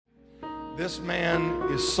This man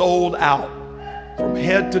is sold out from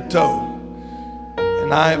head to toe.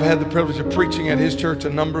 And I have had the privilege of preaching at his church a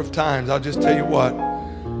number of times. I'll just tell you what,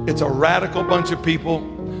 it's a radical bunch of people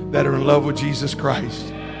that are in love with Jesus Christ.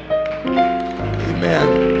 Amen.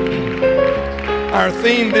 Our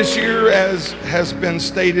theme this year, as has been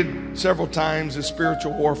stated several times, is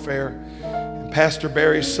spiritual warfare. And Pastor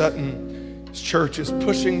Barry Sutton's church is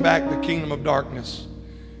pushing back the kingdom of darkness.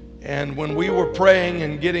 And when we were praying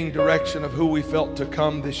and getting direction of who we felt to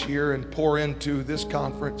come this year and pour into this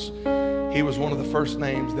conference, he was one of the first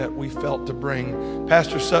names that we felt to bring.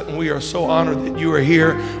 Pastor Sutton, we are so honored that you are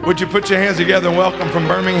here. Would you put your hands together and welcome from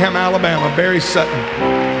Birmingham, Alabama, Barry Sutton.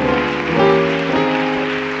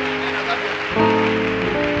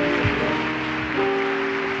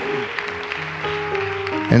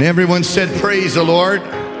 And everyone said, praise the Lord.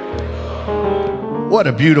 What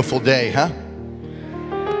a beautiful day, huh?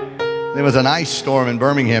 There was an ice storm in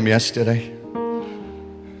Birmingham yesterday.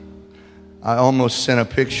 I almost sent a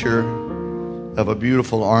picture of a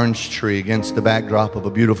beautiful orange tree against the backdrop of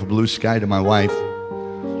a beautiful blue sky to my wife.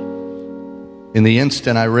 In the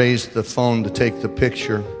instant I raised the phone to take the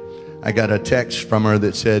picture, I got a text from her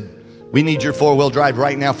that said, "We need your four-wheel drive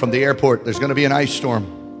right now from the airport. There's going to be an ice storm."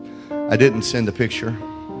 I didn't send a picture.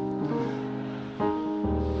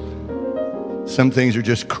 Some things are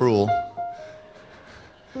just cruel.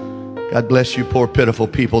 God bless you poor pitiful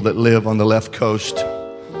people that live on the left coast.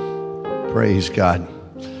 Praise God.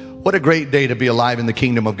 What a great day to be alive in the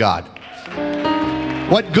kingdom of God.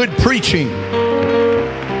 What good preaching.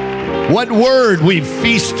 What word we've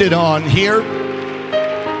feasted on here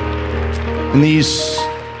in these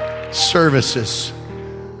services.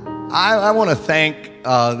 I want to thank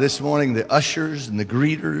this morning the ushers and the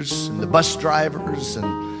greeters and the bus drivers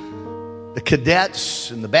and the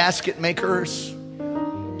cadets and the basket makers,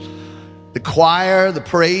 the choir, the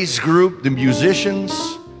praise group, the musicians.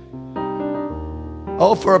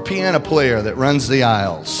 Oh, for a piano player that runs the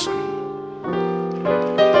aisles.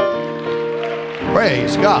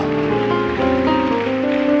 Praise God.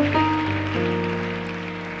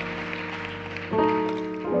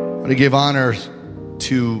 I want to give honor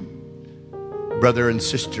to Brother and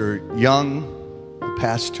Sister Young, the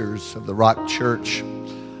pastors of the Rock Church,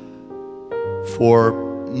 for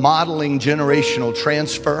modeling generational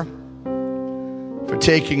transfer, for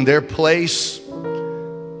taking their place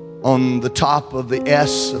on the top of the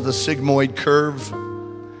S of the sigmoid curve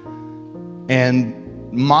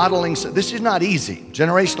and modeling. This is not easy.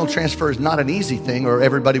 Generational transfer is not an easy thing, or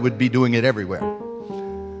everybody would be doing it everywhere.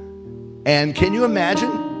 And can you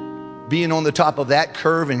imagine being on the top of that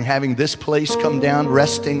curve and having this place come down,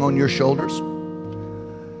 resting on your shoulders?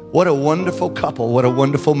 What a wonderful couple. What a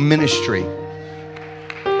wonderful ministry.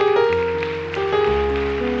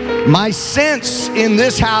 My sense in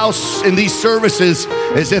this house, in these services,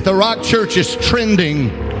 is that the Rock Church is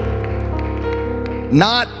trending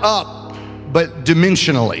not up, but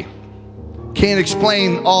dimensionally. Can't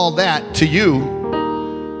explain all that to you,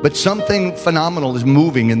 but something phenomenal is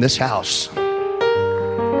moving in this house.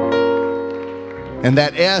 And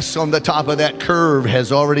that S on the top of that curve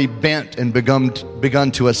has already bent and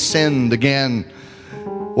begun to ascend again.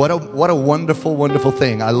 What a wonderful, wonderful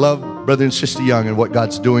thing. I love Brother and Sister Young and what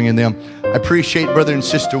God's doing in them. I appreciate Brother and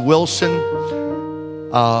Sister Wilson,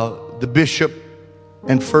 the Bishop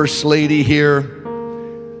and First Lady here,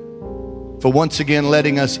 for once again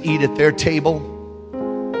letting us eat at their table,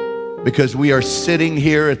 because we are sitting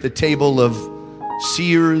here at the table of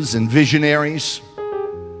seers and visionaries.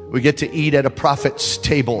 We get to eat at a prophet's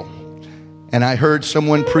table. And I heard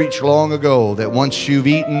someone preach long ago that once you've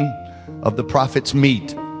eaten of the prophet's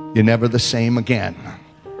meat, you're never the same again.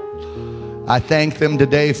 I thank them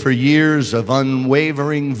today for years of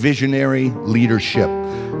unwavering visionary leadership.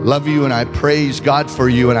 Love you, and I praise God for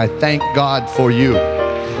you, and I thank God for you.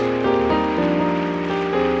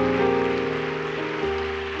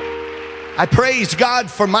 I praise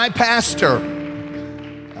God for my pastor,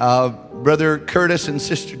 Brother Curtis and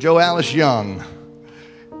Sister Jo Alice Young.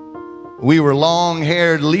 We were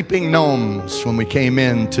long-haired leaping gnomes when we came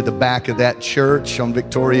into the back of that church on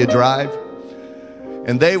Victoria Drive.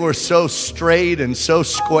 And they were so straight and so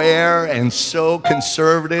square and so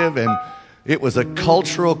conservative, and it was a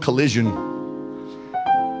cultural collision.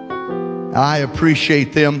 I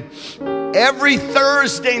appreciate them. Every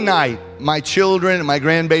Thursday night, my children and my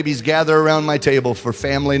grandbabies gather around my table for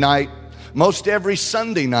family night. Most every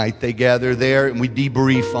Sunday night they gather there, and we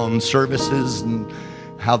debrief on services and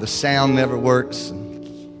how the sound never works.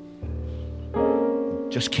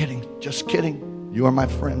 Just kidding, just kidding. You are my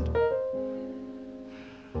friend.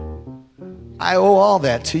 I owe all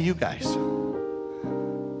that to you guys.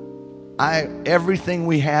 everything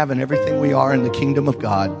we have and everything we are in the kingdom of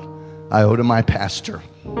God, I owe to my pastor.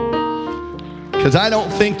 Because I don't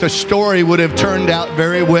think the story would have turned out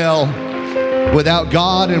very well without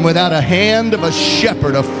God and without a hand of a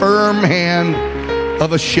shepherd, a firm hand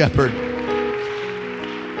of a shepherd.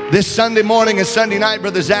 This Sunday morning and Sunday night,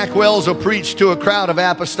 Brother Zach Wells will preach to a crowd of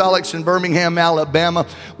apostolics in Birmingham, Alabama.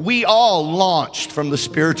 We all launched from the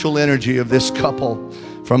spiritual energy of this couple,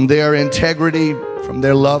 from their integrity, from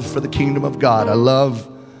their love for the kingdom of God. I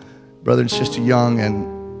love Brother and Sister Young,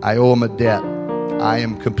 and I owe them a debt. I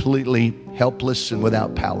am completely helpless and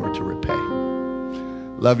without power to repay.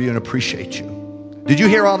 Love you and appreciate you. Did you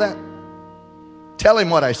hear all that? Tell him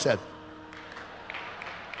what I said.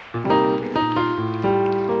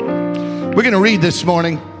 We're going to read this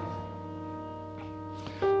morning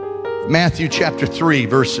Matthew chapter 3,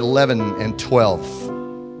 verse 11 and 12.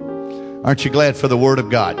 Aren't you glad for the Word of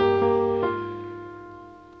God?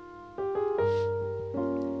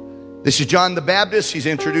 This is John the Baptist. He's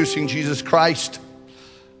introducing Jesus Christ.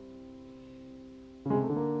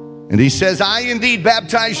 And he says, I indeed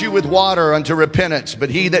baptize you with water unto repentance, but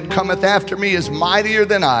he that cometh after me is mightier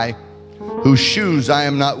than I, whose shoes I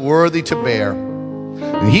am not worthy to bear.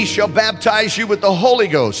 And he shall baptize you with the Holy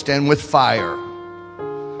Ghost and with fire,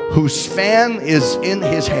 whose fan is in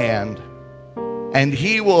his hand, and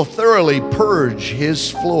he will thoroughly purge his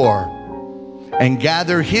floor and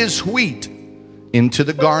gather his wheat into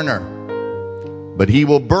the garner, but he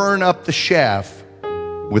will burn up the chaff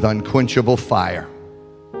with unquenchable fire.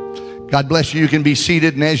 God bless you. You can be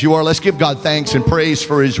seated, and as you are, let's give God thanks and praise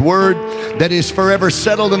for his word that is forever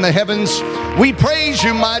settled in the heavens. We praise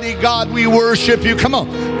you, mighty God. We worship you. Come on.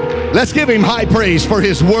 Let's give him high praise for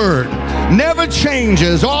his word. Never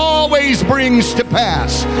changes, always brings to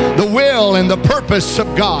pass the will and the purpose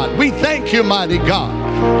of God. We thank you, mighty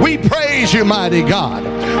God. We praise you, mighty God.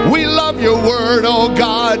 We love your word, oh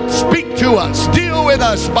God. Speak to us. Deal with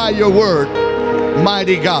us by your word,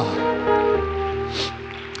 mighty God.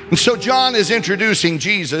 And so John is introducing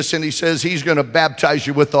Jesus, and he says he's going to baptize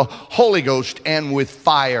you with the Holy Ghost and with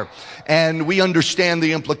fire. And we understand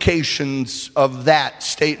the implications of that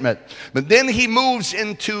statement. But then he moves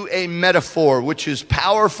into a metaphor, which is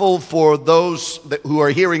powerful for those who are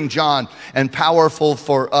hearing John and powerful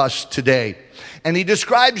for us today. And he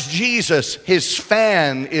describes Jesus, his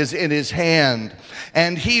fan is in his hand,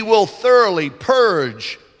 and he will thoroughly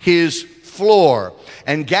purge his floor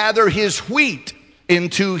and gather his wheat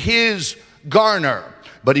into his garner,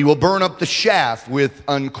 but he will burn up the chaff with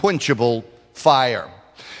unquenchable fire.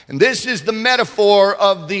 And this is the metaphor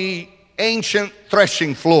of the ancient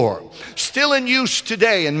threshing floor, still in use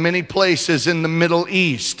today in many places in the Middle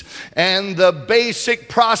East. And the basic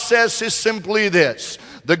process is simply this.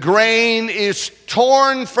 The grain is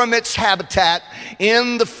torn from its habitat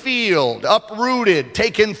in the field, uprooted,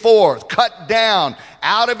 taken forth, cut down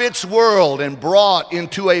out of its world, and brought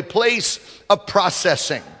into a place of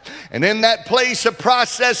processing. And in that place of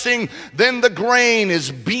processing, then the grain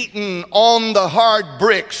is beaten on the hard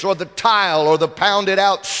bricks or the tile or the pounded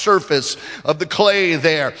out surface of the clay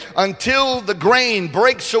there until the grain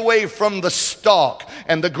breaks away from the stalk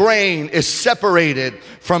and the grain is separated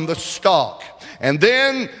from the stalk. And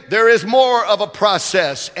then there is more of a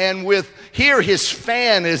process, and here his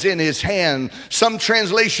fan is in his hand. Some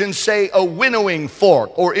translations say a winnowing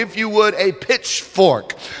fork, or if you would, a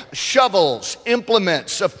pitchfork. Shovels,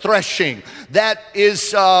 implements of threshing. That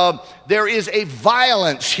is, there is a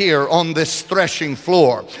violence here on this threshing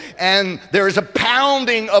floor. And there is a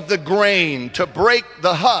pounding of the grain to break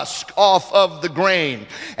the husk off of the grain.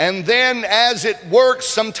 And then as it works,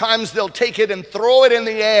 sometimes they'll take it and throw it in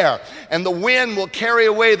the air, and the wind will carry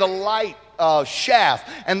away the light shaft,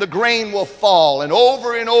 and the grain will fall, and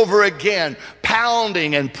over again,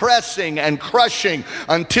 pounding and pressing and crushing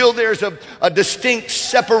until there's a distinct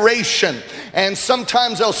separation. And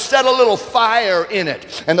sometimes they'll set a little fire in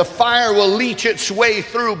it, and the fire will leach its way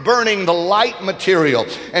through, burning the light material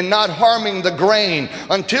and not harming the grain,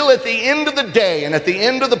 until at the end of the day and at the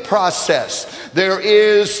end of the process, there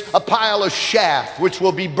is a pile of chaff which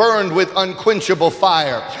will be burned with unquenchable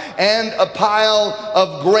fire, and a pile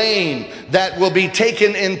of grain that will be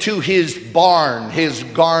taken into his barn, his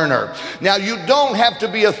garner. Now, you don't have to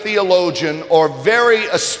be a theologian or very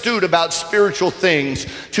astute about spiritual things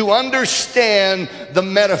to understand the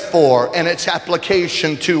metaphor and its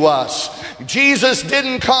application to us. Jesus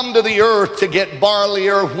didn't come to the earth to get barley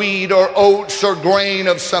or wheat or oats or grain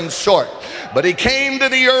of some sort, but he came to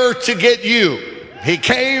the earth to get you. He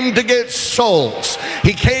came to get souls.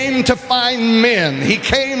 He came to find men. He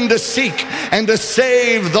came to seek and to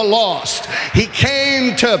save the lost. He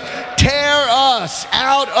came to tear us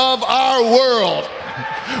out of our world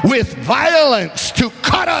with violence, to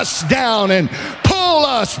cut us down and pull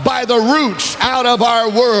us by the roots out of our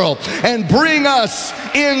world and bring us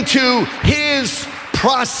into his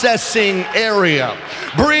processing area.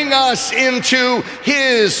 Bring us into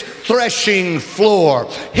his threshing floor.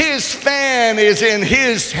 His fan is in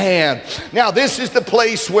his hand. Now, this is the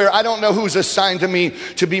place where I don't know who's assigned to me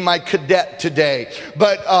to be my cadet today,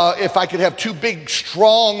 but if I could have two big,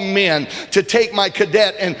 strong men to take my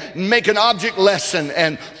cadet and make an object lesson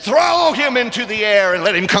and throw him into the air and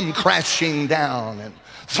let him come crashing down, and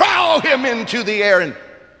throw him into the air. And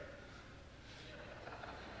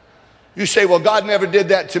you say, well, God never did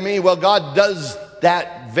that to me. Well, God does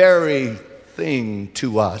that very thing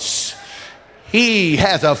to us. He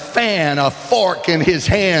has a fan, a fork in his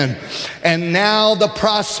hand, and now the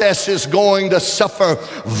process is going to suffer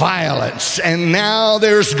violence, and now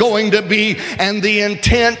there's going to be, and the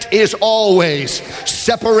intent is always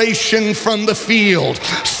separation from the field,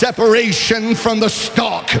 separation from the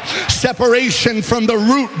stalk, separation from the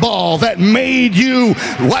root ball that made you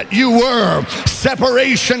what you were,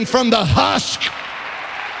 separation from the husk,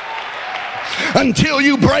 until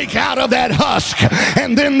you break out of that husk,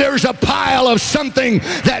 and then there's a pile of something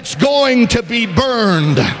that's going to be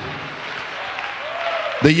burned.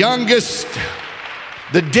 The youngest,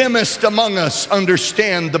 the dimmest among us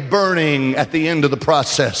understand the burning at the end of the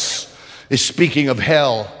process is speaking of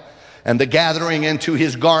hell, and the gathering into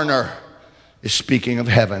his garner is speaking of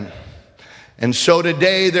heaven. And so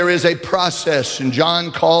today there is a process, and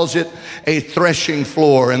John calls it a threshing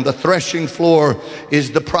floor. And the threshing floor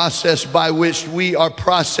is the process by which we are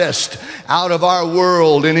processed out of our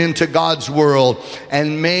world and into God's world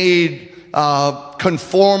and made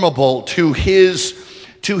conformable to his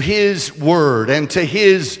word and to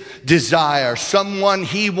his desire. Someone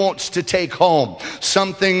he wants to take home.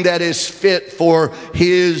 Something that is fit for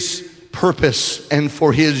his purpose and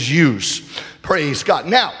for his use. Praise God.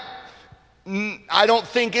 Now, I don't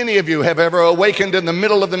think any of you have ever awakened in the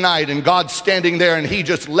middle of the night and God's standing there and he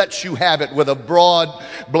just lets you have it with a broad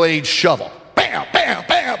blade shovel. Bam, bam,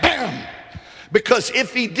 bam, bam. Because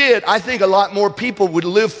if he did, I think a lot more people would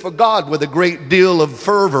live for God with a great deal of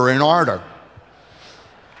fervor and ardor.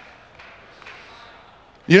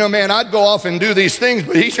 You know, man, I'd go off and do these things,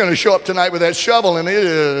 but he's going to show up tonight with that shovel and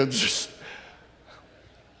it's just...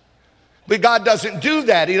 But God doesn't do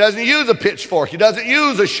that. He doesn't use a pitchfork. He doesn't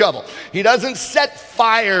use a shovel. He doesn't set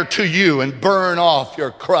fire to you and burn off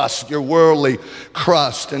your crust, your worldly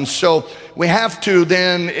crust. And so we have to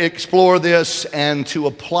then explore this and to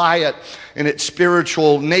apply it in its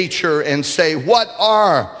spiritual nature and say, what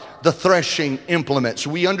are the threshing implements?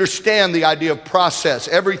 We understand the idea of process.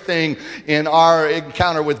 Everything in our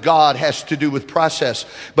encounter with God has to do with process.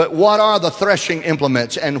 But what are the threshing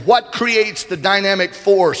implements, and what creates the dynamic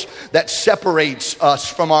force that separates us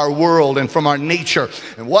from our world and from our nature?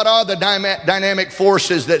 And what are the dynamic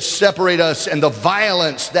forces that separate us and the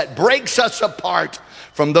violence that breaks us apart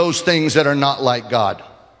from those things that are not like God?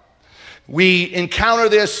 We encounter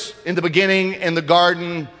this in the beginning in the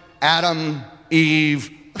garden, Adam,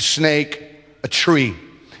 Eve, a snake, a tree.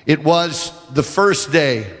 It was the first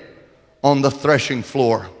day on the threshing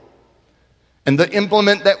floor. And the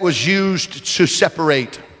implement that was used to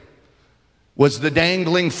separate was the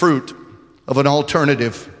dangling fruit of an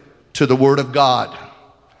alternative to the Word of God.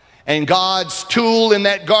 And God's tool in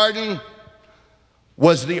that garden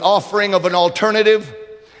was the offering of an alternative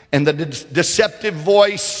and the deceptive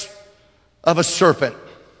voice of a serpent.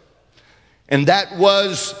 And that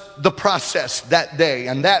was the process that day.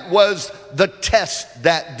 And that was the test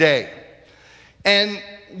that day. And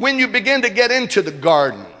when you begin to get into the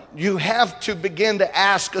garden, you have to begin to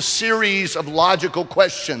ask a series of logical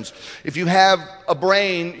questions. If you have a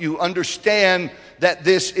brain, you understand that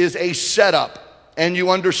this is a setup. And you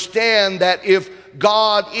understand that if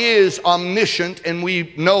God is omniscient, and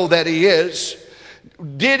we know that he is,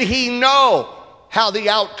 did he know how the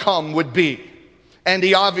outcome would be? And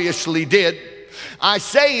he obviously did. I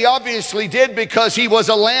say he obviously did because he was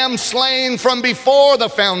a lamb slain from before the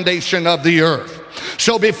foundation of the earth.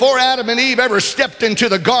 So before Adam and Eve ever stepped into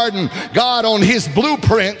the garden, God on his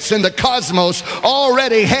blueprints in the cosmos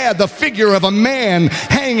already had the figure of a man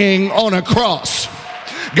hanging on a cross.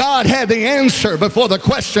 God had the answer before the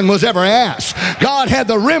question was ever asked. God had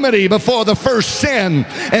the remedy before the first sin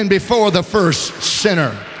and before the first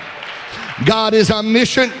sinner. God is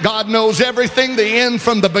omniscient. God knows everything, the end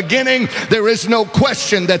from the beginning. There is no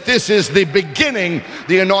question that this is the beginning,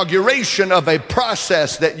 the inauguration of a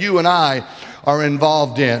process that you and I are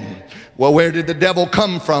involved in. Well, where did the devil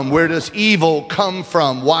come from? Where does evil come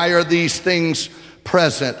from? Why are these things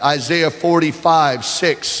present. Isaiah 45,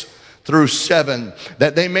 6 through 7,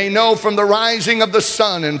 that they may know from the rising of the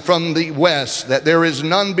sun and from the west that there is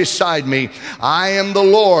none beside me. I am the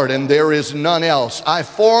Lord and there is none else. I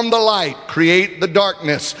form the light, create the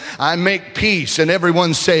darkness. I make peace, and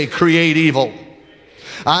everyone say, create evil.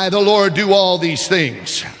 I, the Lord, do all these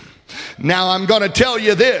things. Now I'm going to tell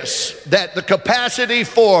you this, that the capacity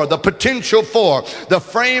for, the potential for, the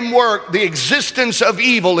framework, the existence of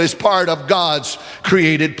evil is part of God's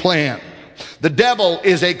created plan. The devil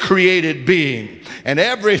is a created being, and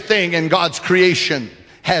everything in God's creation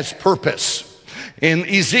has purpose. In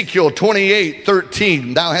Ezekiel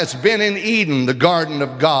 28:13, thou hast been in Eden, the garden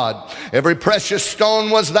of God. Every precious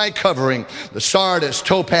stone was thy covering, the sardius,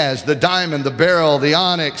 topaz, the diamond, the beryl, the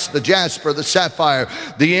onyx, the jasper, the sapphire,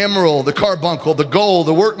 the emerald, the carbuncle, the gold,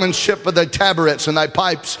 the workmanship of thy tabrets and thy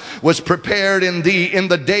pipes was prepared in thee in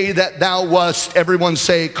the day that thou wast, everyone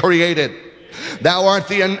say, created. Thou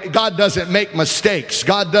art God doesn't make mistakes.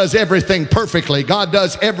 God does everything perfectly. God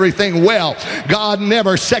does everything well. God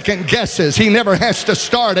never second guesses. He never has to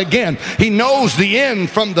start again. He knows the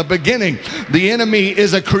end from the beginning. The enemy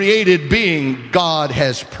is a created being. God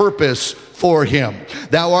has purpose for him.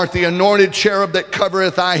 Thou art the anointed cherub that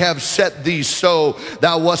covereth. I have set thee so.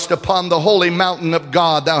 Thou wast upon the holy mountain of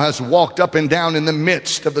God. Thou hast walked up and down in the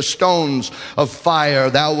midst of the stones of fire.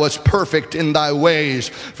 Thou wast perfect in thy ways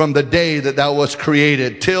from the day that thou wast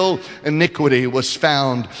created, till iniquity was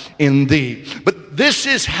found in thee. But this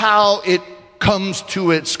is how it comes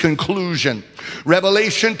to its conclusion.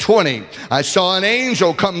 Revelation 20, I saw an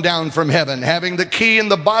angel come down from heaven, having the key in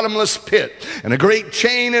the bottomless pit and a great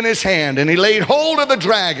chain in his hand, and he laid hold of the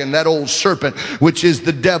dragon, that old serpent, which is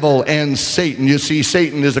the devil and Satan. You see,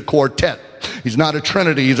 Satan is a quartet. He's not a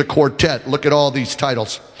trinity, he's a quartet. Look at all these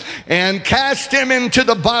titles. And cast him into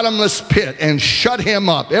the bottomless pit and shut him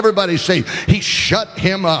up. Everybody say, he shut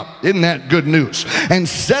him up. Isn't that good news? And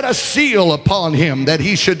set a seal upon him, that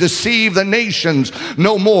he should deceive the nations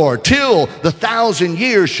no more, till the 1,000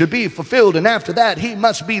 years should be fulfilled. And after that, he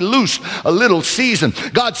must be loosed a little season.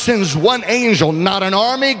 God sends one angel, not an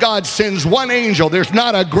army. God sends one angel. There's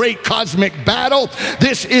not a great cosmic battle.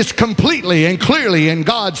 This is completely and clearly in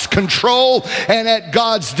God's control and at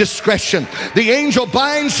God's discretion. The angel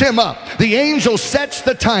binds him up. The angel sets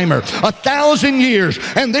the timer, 1,000 years,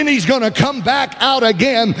 and then he's going to come back out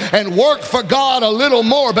again and work for God a little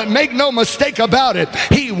more. But make no mistake about it,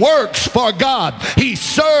 he works for God. He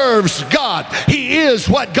serves God. He is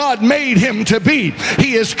what God made him to be.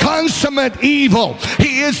 He is consummate evil.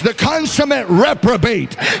 He is the consummate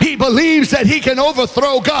reprobate. He believes that he can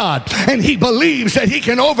overthrow God, and he believes that he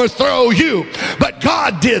can overthrow you. But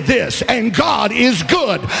God did this, and God is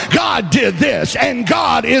good. God did this, and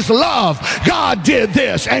God is love. God did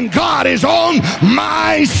this, and God is on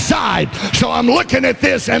my side. So I'm looking at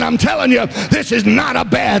this and I'm telling you, this is not a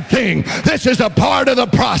bad thing. This is a part of the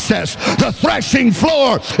process. The threshing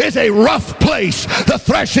floor is a rough place. The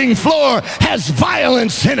threshing floor has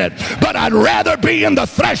violence in it. But I'd rather be in the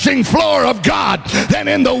threshing floor of God than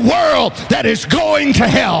in the world that is going to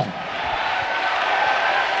hell.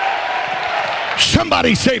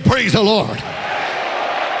 Somebody say, praise the Lord.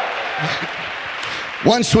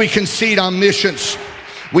 Once we concede omniscience,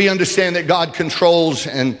 we understand that God controls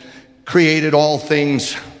and created all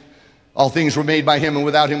things. All things were made by him, and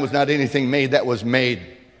without him was not anything made that was made.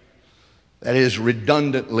 That is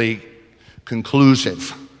redundantly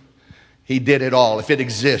conclusive. He did it all. If it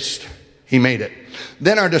exists, he made it.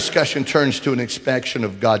 Then our discussion turns to an inspection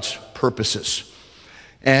of God's purposes.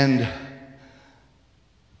 And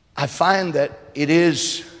I find that it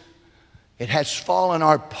has fallen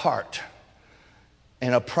our part.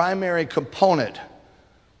 And a primary component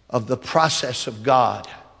of the process of God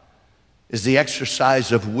is the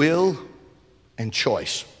exercise of will and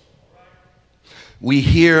choice. We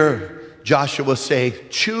hear Joshua say,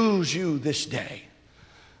 choose you this day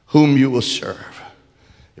whom you will serve.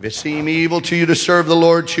 If it seem evil to you to serve the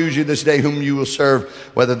Lord, choose you this day whom you will serve,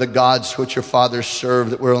 whether the gods which your fathers served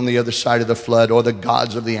that were on the other side of the flood, or the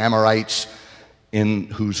gods of the Amorites in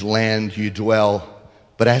whose land you dwell.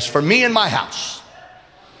 But as for me and my house,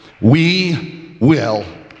 we will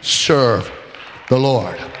serve the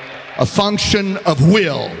Lord. A function of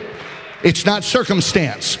will. It's not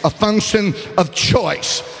circumstance. A function of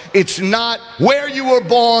choice. It's not where you were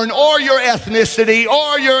born, or your ethnicity,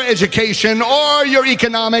 or your education, or your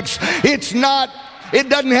economics. It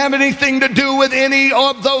doesn't have anything to do with any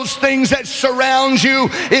of those things that surround you.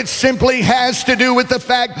 It simply has to do with the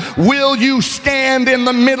fact, will you stand in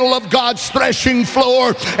the middle of God's threshing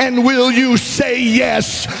floor, and will you say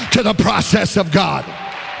yes to the process of God?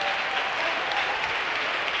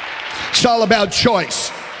 It's all about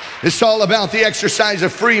choice. It's all about the exercise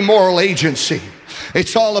of free moral agency.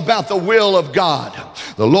 It's all about the will of God.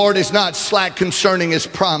 The Lord is not slack concerning his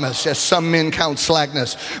promise, as some men count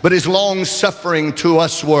slackness, but is long-suffering to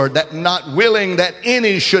usward, that not willing that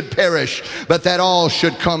any should perish, but that all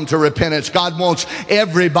should come to repentance. God wants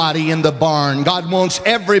everybody in the barn. God wants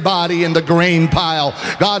everybody in the grain pile.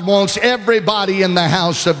 God wants everybody in the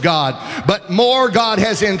house of God. But more, God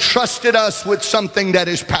has entrusted us with something that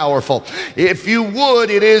is powerful. If you would,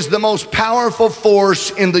 it is the most powerful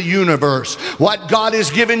force in the universe. What God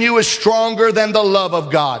has given you is stronger than the love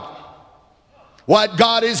of God. What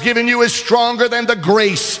God has given you is stronger than the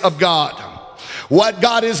grace of God. What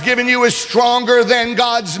God has given you is stronger than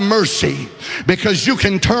God's mercy, because you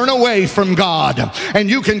can turn away from God, and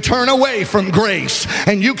you can turn away from grace,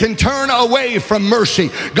 and you can turn away from mercy.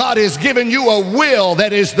 God has given you a will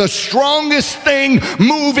that is the strongest thing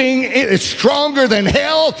moving. It's stronger than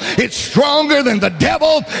hell. It's stronger than the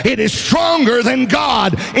devil. It is stronger than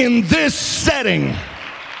God in this setting.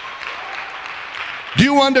 Do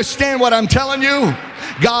you understand what I'm telling you?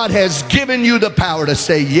 God has given you the power to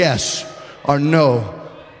say yes or no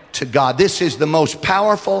to God. This is the most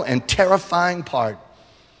powerful and terrifying part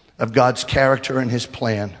of God's character and his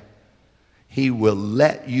plan. He will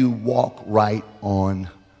let you walk right on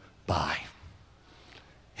by.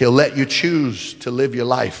 He'll let you choose to live your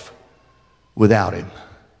life without him.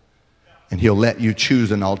 And he'll let you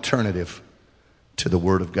choose an alternative to the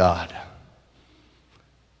Word of God.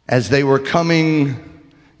 As they were coming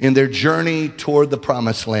in their journey toward the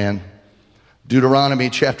promised land, Deuteronomy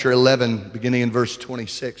chapter 11, beginning in verse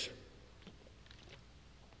 26.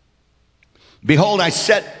 Behold, I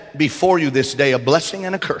set before you this day a blessing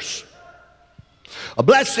and a curse. A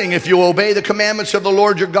blessing if you obey the commandments of the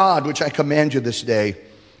Lord your God, which I command you this day,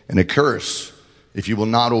 and a curse if you will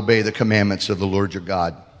not obey the commandments of the Lord your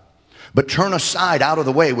God. But turn aside out of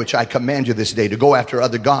the way which I command you this day, to go after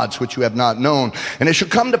other gods which you have not known. And it shall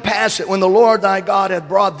come to pass that when the Lord thy God hath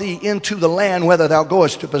brought thee into the land whither thou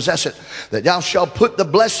goest to possess it, that thou shalt put the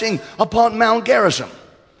blessing upon Mount Gerizim,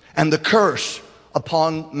 and the curse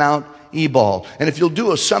upon Mount Ebal. And if you'll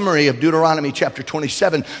do a summary of Deuteronomy chapter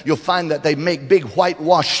 27, you'll find that they make big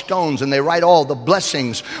whitewashed stones, and they write all the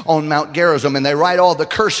blessings on Mount Gerizim, and they write all the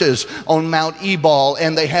curses on Mount Ebal,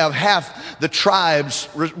 and they have half the tribes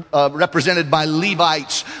represented by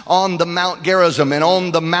Levites on the Mount Gerizim and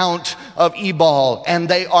on the Mount of Ebal, and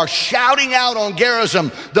they are shouting out on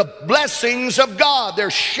Gerizim the blessings of God.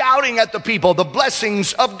 They're shouting at the people the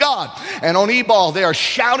blessings of God. And on Ebal they are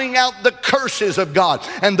shouting out the curses of God,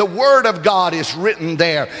 and the word of God is written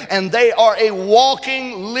there. And they are a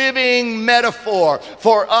walking, living metaphor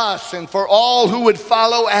for us and for all who would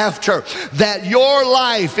follow after, that your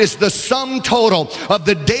life is the sum total of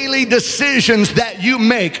the daily decisions that you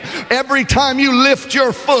make. Every time you lift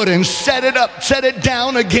your foot and set it up, set it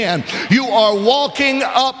down again, you are walking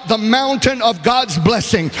up the mountain of God's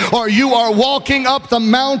blessing, or you are walking up the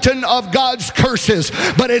mountain of God's curses.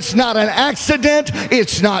 But it's not an accident,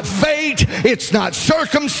 it's not fate, it's not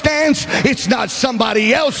circumstance, it's not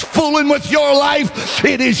somebody else fooling with your life.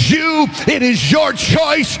 It is you, it is your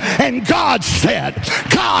choice. And God said,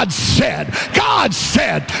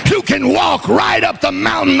 you can walk right up the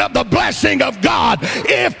mountain of the blessing of God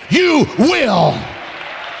if you will.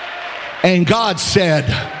 And God said,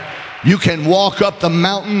 you can walk up the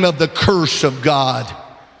mountain of the curse of God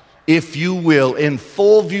if you will, in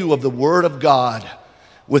full view of the Word of God,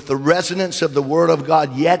 with the resonance of the Word of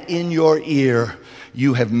God yet in your ear.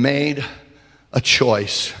 You have made a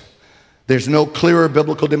choice. There's no clearer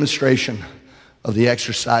biblical demonstration of the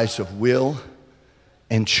exercise of will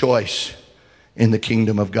and choice in the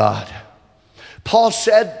kingdom of God. Paul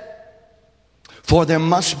said, for there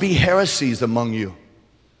must be heresies among you.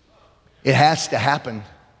 It has to happen.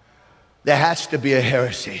 There has to be a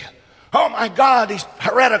heresy. Oh my God, these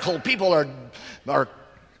heretical people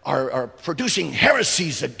are producing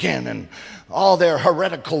heresies again, and all their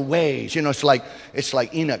heretical ways. You know, it's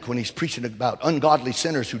like Enoch when he's preaching about ungodly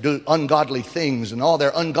sinners who do ungodly things and all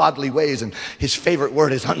their ungodly ways, and his favorite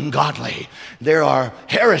word is ungodly. There are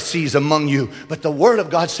heresies among you, but the Word of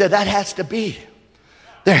God said that has to be.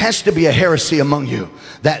 There has to be a heresy among you,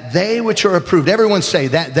 that they which are approved, everyone say,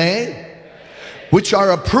 that they which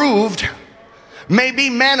are approved may be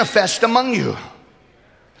manifest among you.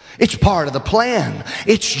 It's part of the plan.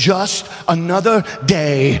 It's just another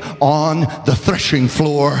day on the threshing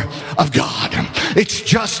floor of God. It's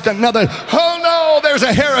just another, oh no, there's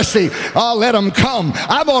a heresy. I'll let them come.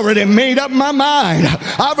 I've already made up my mind.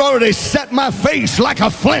 I've already set my face like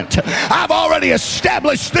a flint. I've already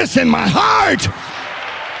established this in my heart,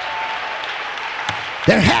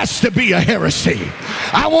 there has to be a heresy.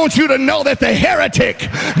 I want you to know that the heretic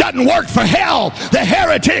doesn't work for hell. The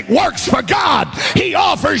heretic works for God. He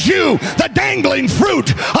offers you the dangling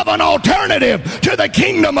fruit of an alternative to the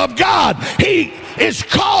kingdom of God. He is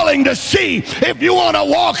calling to see if you want to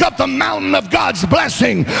walk up the mountain of God's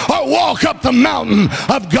blessing or walk up the mountain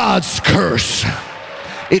of God's curse.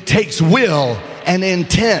 It takes will and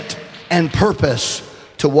intent and purpose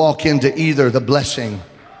to walk into either the blessing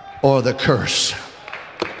or the curse.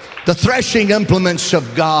 The threshing implements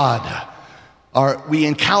of God we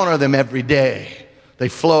encounter them every day. They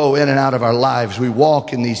flow in and out of our lives. We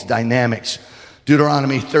walk in these dynamics.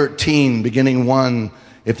 Deuteronomy 13, beginning 1.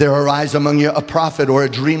 If there arise among you a prophet or a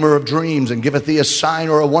dreamer of dreams, and giveth thee a sign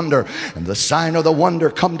or a wonder, and the sign or the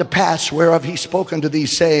wonder come to pass, whereof he spoke unto thee,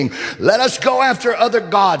 saying, let us go after other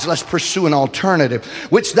gods, let's pursue an alternative,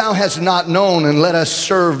 which thou hast not known, and let us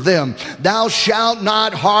serve them. Thou shalt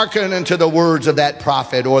not hearken unto the words of that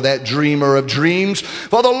prophet or that dreamer of dreams,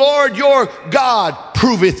 for the Lord your God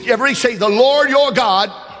proveth. Everybody say, the Lord your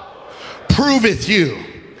God proveth you,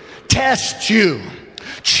 tests you,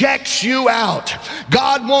 checks you out.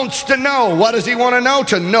 God wants to know. What does he want to know?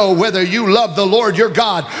 To know whether you love the Lord your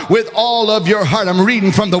God with all of your heart. I'm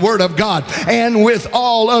reading from the Word of God. And with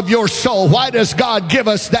all of your soul. Why does God give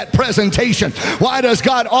us that presentation? Why does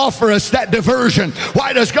God offer us that diversion?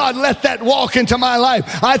 Why does God let that walk into my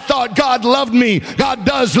life? I thought God loved me. God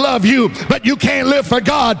does love you, but you can't live for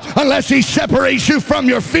God unless he separates you from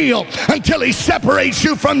your field, until he separates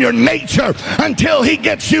you from your nature, until he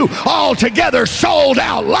gets you all together, sold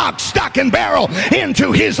out, lock, stock, and barrel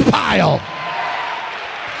into his pile.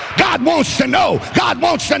 God wants to know. God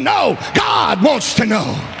wants to know. God wants to know.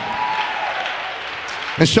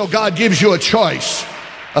 And so God gives you a choice,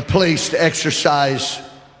 a place to exercise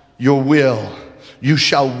your will. You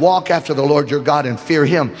shall walk after the Lord your God and fear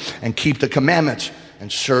him and keep the commandments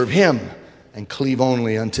and serve him and cleave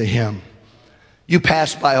only unto him. You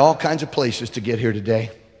passed by all kinds of places to get here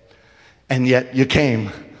today, and yet you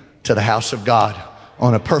came to the house of God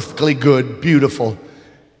on a perfectly good, beautiful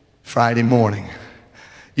Friday morning.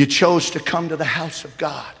 You chose to come to the house of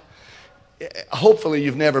God. Hopefully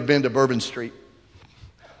you've never been to Bourbon Street.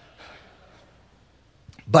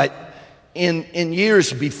 But in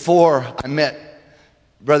years before I met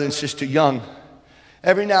Brother and Sister Young,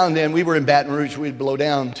 every now and then we were in Baton Rouge, we'd blow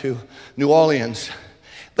down to New Orleans.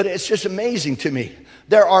 But it's just amazing to me.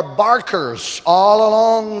 There are barkers all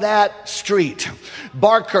along that street.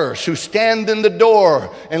 Barkers who stand in the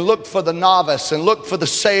door and look for the novice and look for the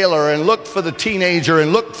sailor and look for the teenager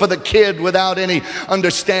and look for the kid without any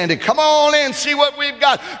understanding. Come on in, see what we've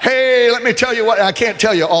got. Hey, let me tell you what. I can't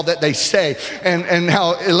tell you all that they say and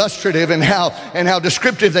how illustrative and how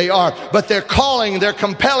descriptive they are. But they're calling, they're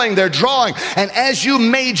compelling, they're drawing. And as you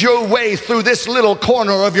made your way through this little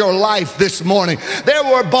corner of your life this morning, there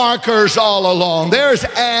were barkers all along. There's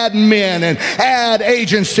ad men and ad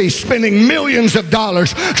agencies spending millions of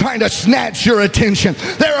dollars trying to snatch your attention.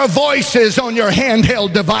 There are voices on your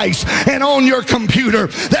handheld device and on your computer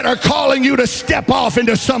that are calling you to step off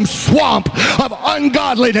into some swamp of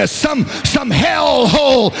ungodliness, some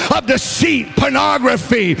hellhole of deceit,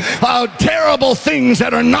 pornography, terrible things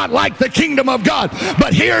that are not like the kingdom of God.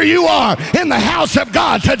 But here you are in the house of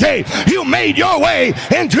God today. You made your way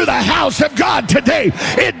into the house of God today.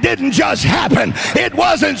 It didn't just happen. It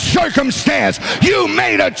wasn't circumstance. You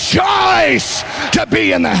made a choice to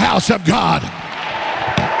be in the house of God.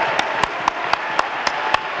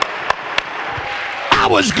 I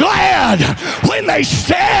was glad when they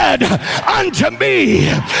said unto me,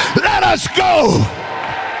 let us go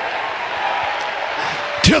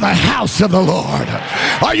to the house of the Lord.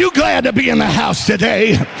 Are you glad to be in the house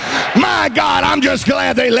today? My God, I'm just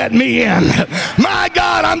glad they let me in. My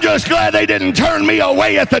God, I'm just glad they didn't turn me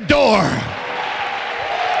away at the door.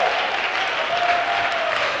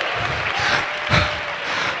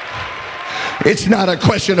 It's not a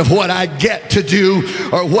question of what I get to do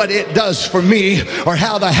or what it does for me or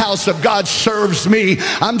how the house of God serves me.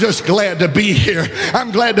 I'm just glad to be here.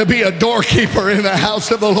 I'm glad to be a doorkeeper in the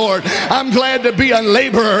house of the Lord. I'm glad to be a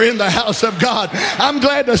laborer in the house of God. I'm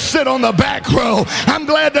glad to sit on the back row. I'm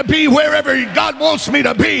glad to be wherever God wants me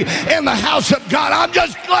to be in the house of God. I'm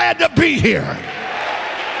just glad to be here.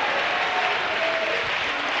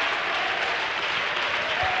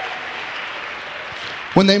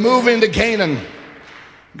 When they move into Canaan,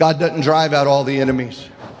 God doesn't drive out all the enemies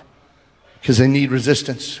because they need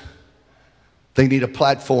resistance. They need a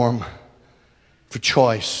platform for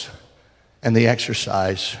choice and the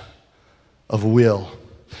exercise of will.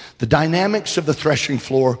 The dynamics of the threshing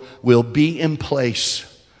floor will be in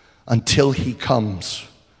place until he comes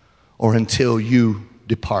or until you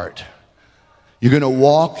depart. You're going to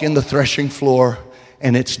walk in the threshing floor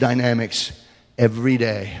and its dynamics every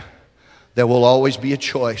day. There will always be a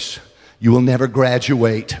choice. You will never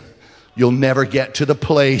graduate. You'll never get to the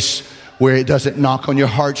place where it doesn't knock on your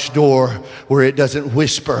heart's door, where it doesn't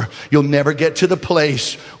whisper. You'll never get to the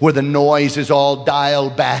place where the noise is all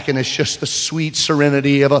dialed back and it's just the sweet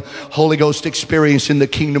serenity of a Holy Ghost experience in the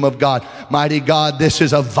kingdom of God. Mighty God, this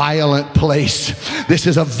is a violent place. This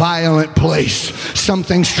is a violent place.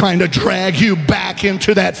 Something's trying to drag you back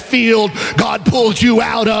into that field God pulled you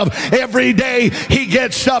out of. Every day he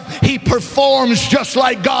gets up, he performs just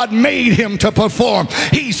like God made him to perform.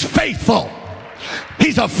 He's faithful.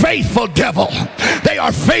 He's a faithful devil. They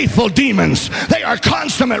are faithful demons. They are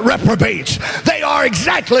consummate reprobates. They are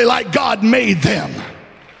exactly like God made them.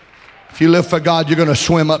 If you live for God, you're going to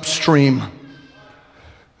swim upstream.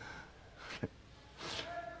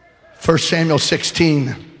 1 Samuel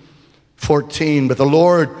 16:14. But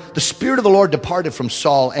the Spirit of the Lord departed from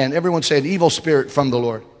Saul, and everyone said, evil spirit from the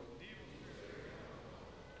Lord.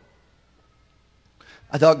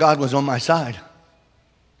 I thought God was on my side.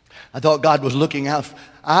 I thought God was looking out.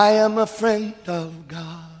 I am a friend of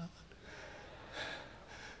God.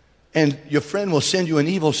 And your friend will send you an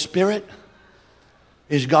evil spirit?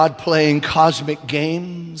 Is God playing cosmic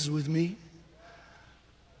games with me?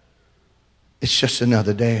 It's just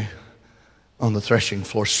another day on the threshing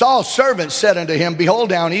floor. Saul's servant said unto him,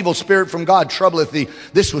 behold, now an evil spirit from God troubleth thee.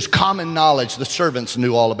 This was common knowledge. The servants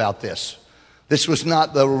knew all about this. This was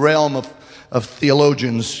not the realm of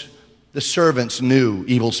theologians. The servants knew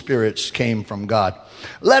evil spirits came from God.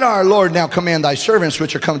 Let our Lord now command thy servants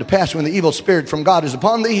which are come to pass, when the evil spirit from God is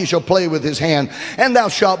upon thee, he shall play with his hand, and thou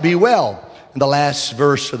shalt be well. And the last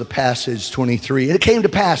verse of the passage, 23. And it came to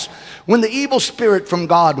pass, when the evil spirit from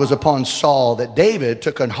God was upon Saul, that David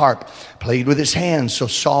took an harp, played with his hands. So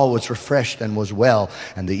Saul was refreshed and was well,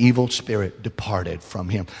 and the evil spirit departed from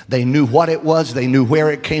him. They knew what it was, they knew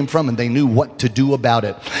where it came from, and they knew what to do about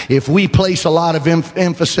it. If we place a lot of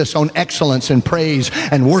emphasis on excellence and praise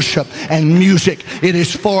and worship and music, it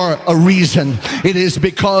is for a reason. It is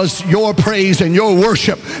because your praise and your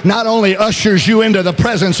worship not only ushers you into the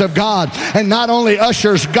presence of God, and not only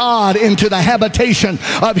ushers God into the habitation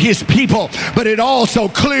of his people, but it also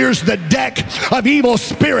clears the deck of evil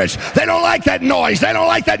spirits. They don't like that noise. They don't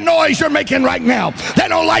like that noise you're making right now. They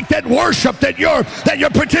don't like that worship that you're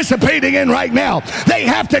participating in right now. They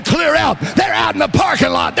have to clear out. They're out in the parking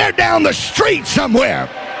lot. They're down the street somewhere.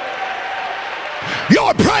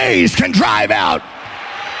 Your praise can drive out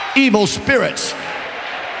evil spirits.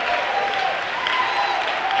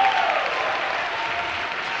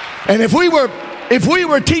 And if we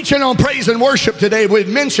were teaching on praise and worship today, we'd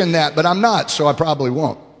mention that, but I'm not, so I probably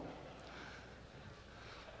won't.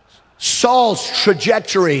 Saul's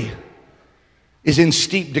trajectory is in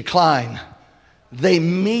steep decline. They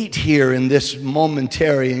meet here in this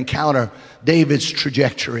momentary encounter. David's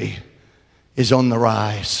trajectory is on the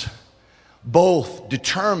rise. Both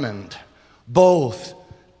determined, both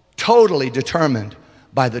totally determined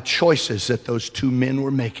by the choices that those two men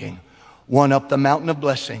were making. One up the mountain of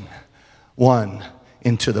blessing, one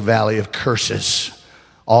into the valley of curses,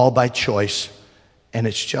 all by choice. And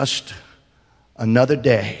it's just another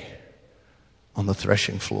day on the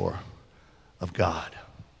threshing floor of God.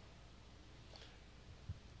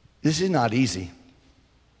 This is not easy.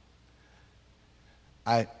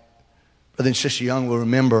 Brother and Sister Young will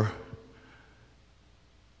remember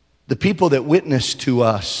the people that witnessed to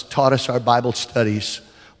us, taught us our Bible studies,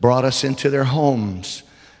 brought us into their homes,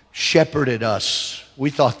 shepherded us. We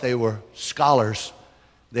thought they were scholars.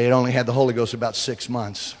 They had only had the Holy Ghost about 6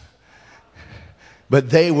 months. But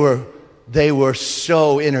they were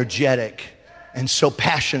so energetic and so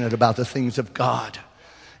passionate about the things of God.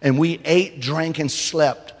 And we ate, drank, and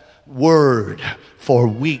slept word for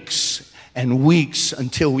weeks and weeks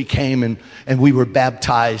until we came and we were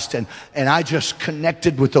baptized. And I just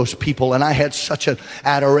connected with those people, and I had such an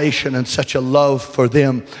adoration and such a love for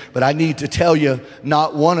them. But I need to tell you,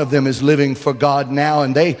 not one of them is living for God now.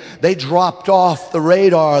 And they dropped off the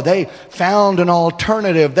radar. They found an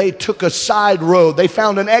alternative. They took a side road. They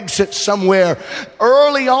found an exit somewhere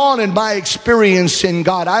early on in my experience in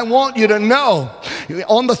God. I want you to know,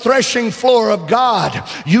 on the threshing floor of God,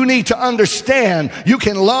 you need to understand you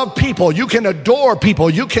can love people, you can adore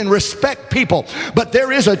people, you can respect people, but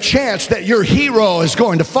there is a chance that your hero is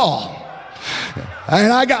going to fall.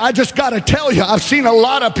 And I just got to tell you, I've seen a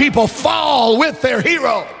lot of people fall with their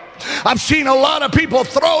hero. I've seen a lot of people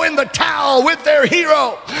throw in the towel with their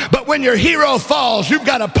hero. But when your hero falls, you've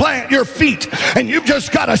got to plant your feet and you've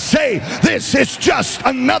just got to say, this is just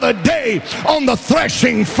another day on the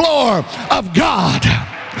threshing floor of God.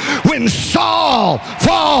 When Saul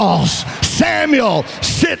falls, Samuel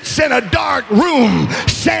sits in a dark room.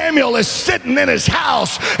 Samuel is sitting in his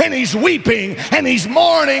house and he's weeping and he's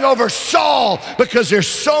mourning over Saul, because there's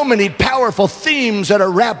so many powerful themes that are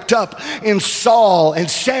wrapped up in Saul. And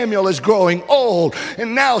Samuel is growing old,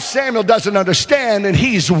 and now Samuel doesn't understand and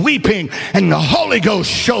he's weeping, and the Holy Ghost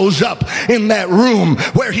shows up in that room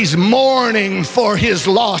where he's mourning for his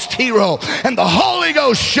lost hero. And the Holy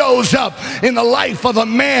Ghost shows up in the life of a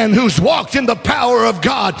man who's walked in the power of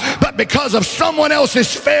God, but because of someone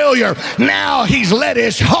else's failure, now he's let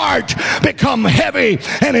his heart become heavy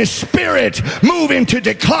and his spirit move into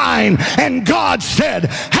decline. And God said,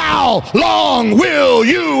 how long will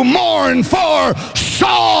you mourn for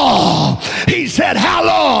Saul? He said, how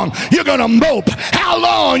long you're gonna mope? How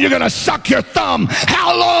long you're gonna suck your thumb?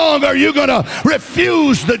 How long are you gonna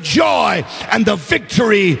refuse the joy and the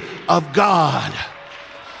victory of God?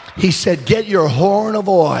 He said, get your horn of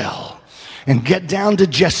oil and get down to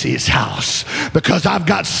Jesse's house, because I've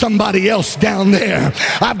got somebody else down there.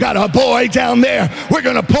 I've got a boy down there. We're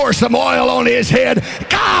going to pour some oil on his head.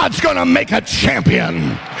 God's going to make a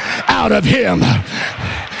champion out of him.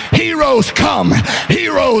 Heroes come,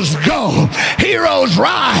 heroes go, heroes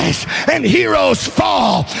rise, and heroes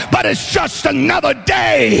fall. But it's just another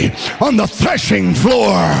day on the threshing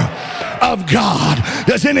floor of God.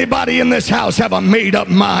 Does anybody in this house have a made-up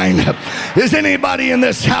mind? Does anybody in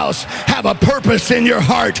this house have a purpose in your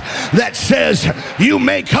heart that says, you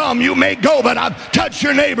may come, you may go, but I'll touch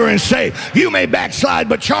your neighbor and say, you may backslide,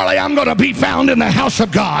 but Charlie, I'm going to be found in the house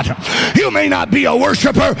of God. You may not be a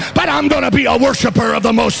worshiper, but I'm going to be a worshiper of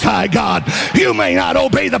the Most High God. You may not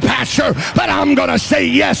obey the pastor, but I'm going to say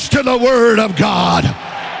yes to the Word of God.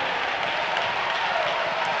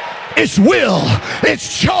 It's will,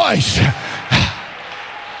 it's choice.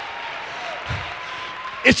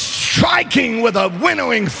 It's striking with a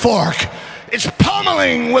winnowing fork. It's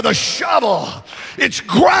pummeling with a shovel. It's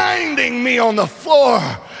grinding me on the floor,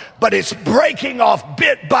 but it's breaking off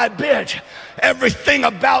bit by bit everything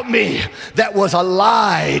about me that was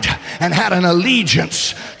allied and had an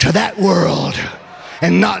allegiance to that world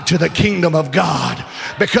and not to the kingdom of God.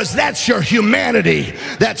 Because that's your humanity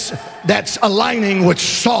that's aligning with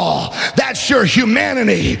Saul. That's your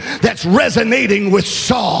humanity that's resonating with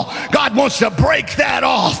Saul. God wants to break that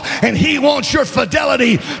off, and he wants your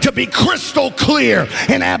fidelity to be crystal clear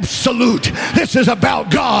and absolute. This is about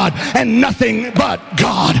God and nothing but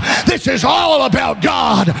God. This is all about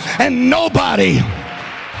God, and nobody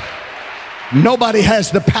has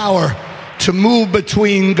the power to move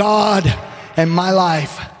between God and my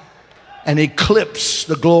life and eclipse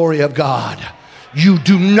the glory of God. You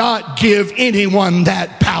do not give anyone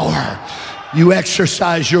that power. You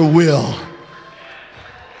exercise your will.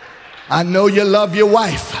 I know you love your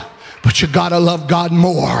wife, but you gotta love God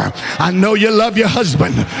more. I know you love your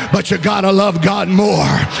husband, but you gotta love God more.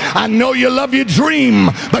 I know you love your dream,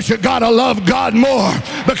 but you gotta love God more.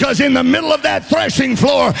 Because in the middle of that threshing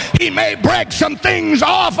floor, he may break some things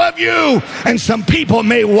off of you, and some people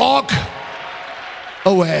may walk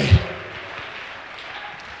away.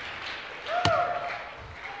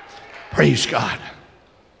 Praise God.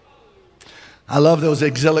 I love those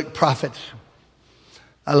exilic prophets.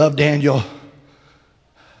 I love Daniel.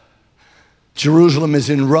 Jerusalem is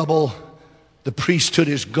in rubble. The priesthood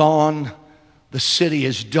is gone. The city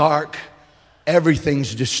is dark.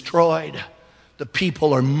 Everything's destroyed. The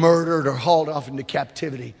people are murdered or hauled off into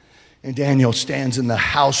captivity. And Daniel stands in the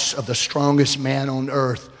house of the strongest man on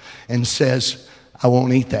earth and says, I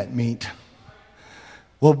won't eat that meat.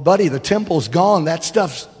 Well, buddy, the temple's gone. That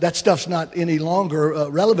stuff's not any longer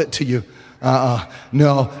relevant to you.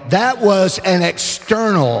 No, that was an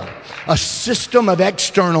external, a system of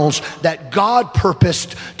externals that God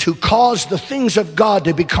purposed to cause the things of God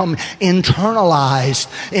to become internalized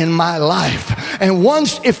in my life. And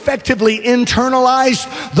once effectively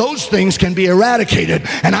internalized, those things can be eradicated.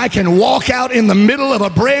 And I can walk out in the middle of a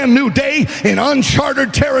brand new day in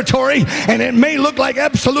uncharted territory, and it may look like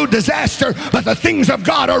absolute disaster, but the things of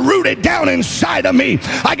God are rooted down inside of me.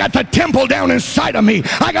 I got the temple down inside of me.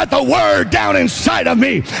 I got the word down inside of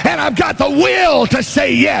me, and I've got the will to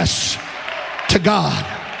say yes to God.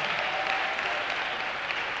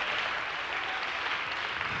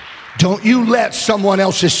 Don't you let someone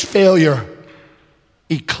else's failure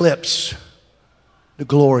eclipse the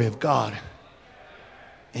glory of God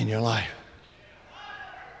in your life.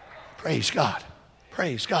 Praise God.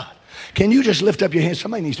 Praise God. Can you just lift up your hands?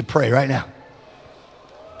 Somebody needs to pray right now.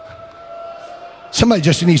 Somebody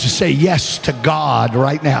just needs to say yes to God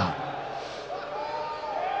right now.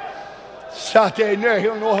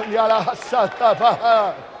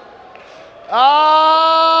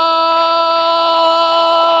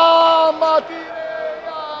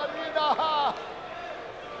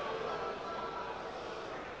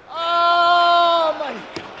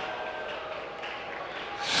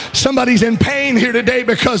 Somebody's in pain here today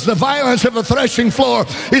because the violence of the threshing floor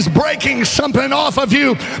is breaking something off of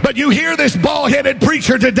you. But you hear this bald-headed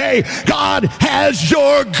preacher today. God has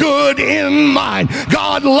your good in mind.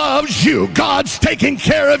 God loves you. God's taking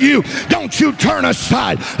care of you. Don't you turn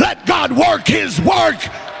aside. Let God work his work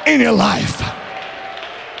in your life.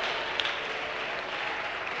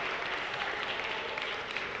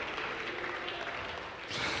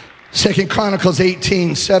 Second Chronicles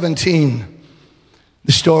 18:17.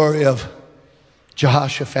 The story of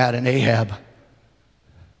Jehoshaphat and Ahab.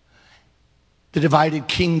 The divided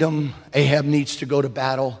kingdom. Ahab needs to go to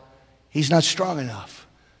battle. He's not strong enough.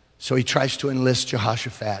 So he tries to enlist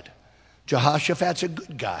Jehoshaphat. Jehoshaphat's a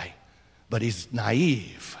good guy, but he's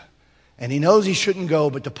naive. And he knows he shouldn't go,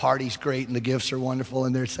 but the party's great and the gifts are wonderful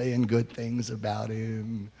and they're saying good things about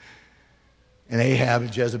him. And Ahab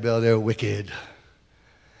and Jezebel, they're wicked.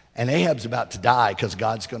 And Ahab's about to die because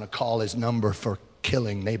God's going to call his number for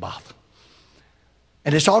killing Naboth.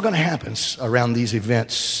 And it's all going to happen around these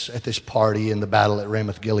events at this party in the battle at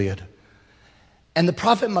Ramoth Gilead. And the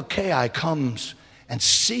prophet Micaiah comes and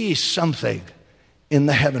sees something in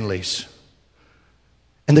the heavenlies.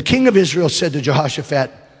 And the king of Israel said to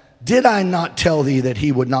Jehoshaphat, did I not tell thee that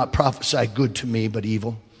he would not prophesy good to me but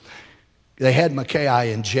evil? They had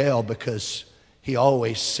Micaiah in jail because he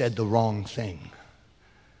always said the wrong thing.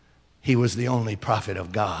 He was the only prophet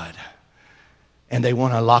of God. And they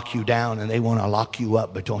want to lock you down and they want to lock you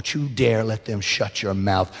up, but don't you dare let them shut your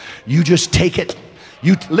mouth. You just take it.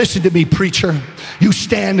 You listen to me, preacher. You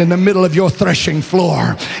stand in the middle of your threshing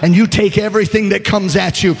floor and you take everything that comes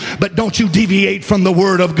at you, but don't you deviate from the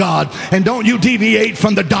word of God, and don't you deviate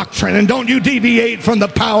from the doctrine, and don't you deviate from the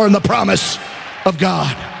power and the promise of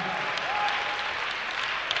God.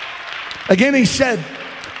 Again, he said,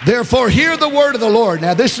 therefore, hear the word of the Lord.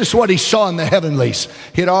 Now, this is what he saw in the heavenlies.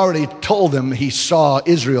 He had already told them he saw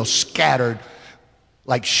Israel scattered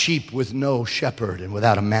like sheep with no shepherd and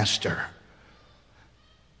without a master.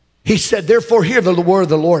 He said, therefore, hear the word of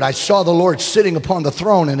the Lord. I saw the Lord sitting upon the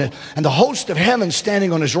throne and the host of heaven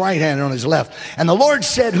standing on his right hand and on his left. And the Lord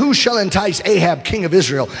said, who shall entice Ahab, king of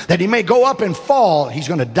Israel, that he may go up and fall? He's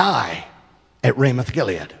going to die at Ramoth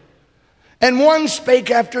Gilead. And one spake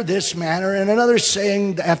after this manner, and another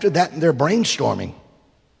saying after that, and they're brainstorming.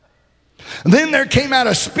 And then there came out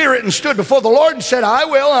a spirit and stood before the Lord and said,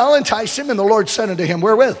 I'll entice him. And the Lord said unto him,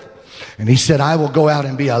 wherewith? And he said, I will go out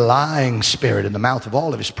and be a lying spirit in the mouth of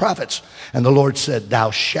all of his prophets. And the Lord said, thou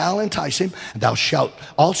shalt entice him, and thou shalt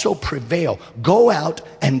also prevail. Go out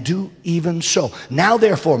and do even so. Now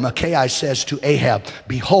therefore, Micaiah says to Ahab,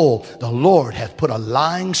 behold, the Lord hath put a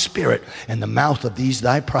lying spirit in the mouth of these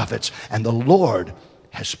thy prophets, and the Lord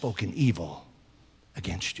has spoken evil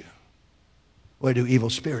against you. Where do evil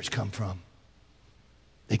spirits come from?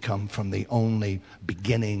 They come from the only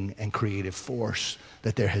beginning and creative force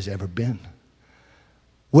that there has ever been.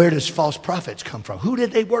 Where does false prophets come from? Who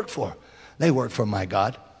did they work for? They work for my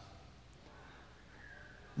God.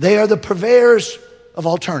 They are the purveyors of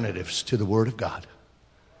alternatives to the Word of God.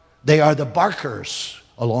 They are the barkers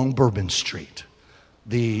along Bourbon Street,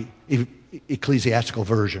 the ecclesiastical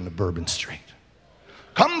version of Bourbon Street.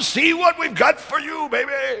 Come see what we've got for you,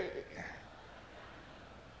 baby.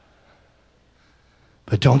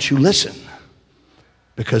 But don't you listen,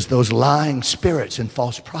 because those lying spirits and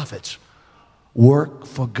false prophets work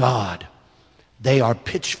for God. They are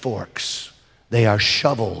pitchforks. They are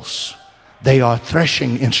shovels. They are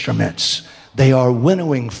threshing instruments. They are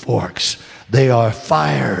winnowing forks. They are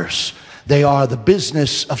fires. They are the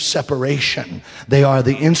business of separation. They are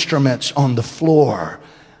the instruments on the floor,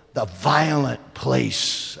 the violent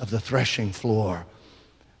place of the threshing floor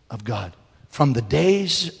of God. From the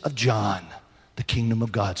days of John, the kingdom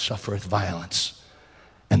of God suffereth violence,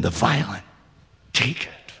 and the violent take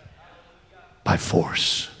it by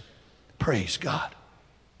force. Praise God.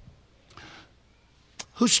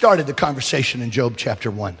 Who started the conversation in Job chapter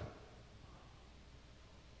 1?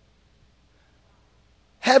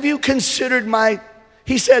 Have you considered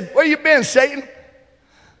he said, where you been, Satan?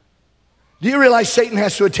 Do you realize Satan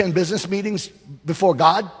has to attend business meetings before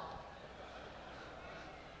God?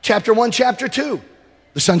 Chapter 1, chapter 2.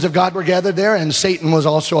 The sons of God were gathered there, and Satan was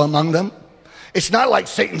also among them. It's not like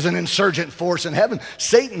Satan's an insurgent force in heaven.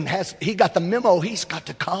 He got the memo, he's got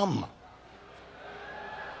to come.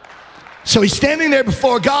 So he's standing there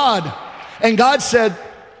before God, and God said,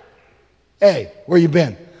 hey, where you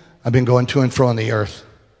been? I've been going to and fro on the earth,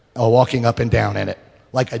 walking up and down in it,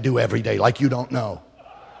 like I do every day, like you don't know.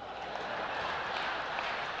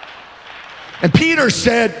 And Peter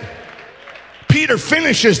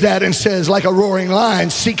finishes that and says, like a roaring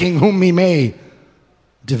lion, seeking whom he may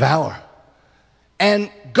devour.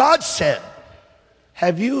 And God said,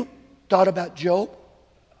 have you thought about Job?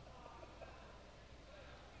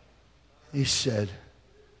 He said,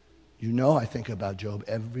 you know I think about Job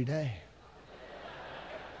every day.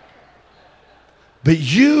 But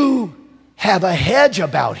you have a hedge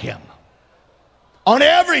about him on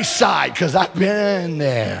every side, because I've been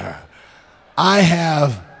there. I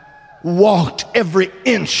have walked every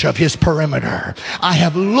inch of his perimeter. I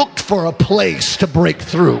have looked for a place to break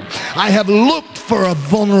through. I have looked for a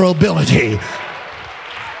vulnerability.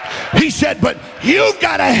 He said, but you've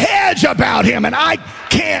got a hedge about him, and I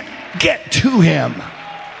can't get to him.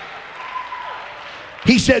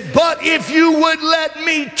 He said, but if you would let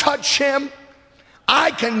me touch him,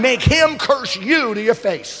 I can make him curse you to your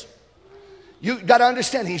face. You got to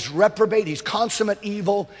understand, he's reprobate, he's consummate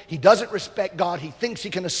evil, he doesn't respect God, he thinks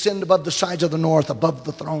he can ascend above the sides of the north, above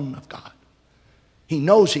the throne of God. He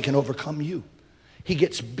knows he can overcome you. He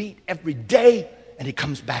gets beat every day, and he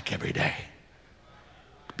comes back every day.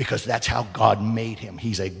 Because that's how God made him.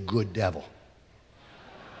 He's a good devil.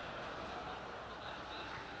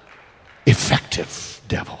 Effective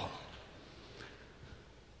devil.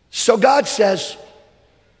 So God says,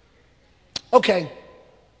 okay,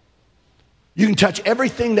 you can touch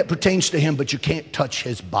everything that pertains to him, but you can't touch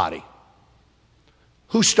his body.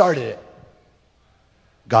 Who started it?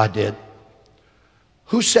 God did.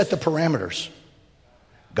 Who set the parameters?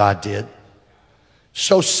 God did.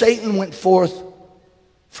 So Satan went forth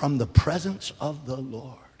from the presence of the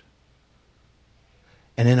Lord.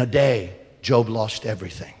 And in a day, Job lost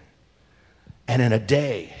everything. And in a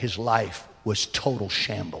day, his life was total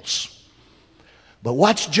shambles. But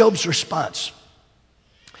watch Job's response.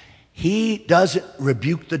 He doesn't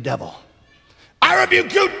rebuke the devil. I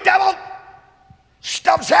rebuke you, devil.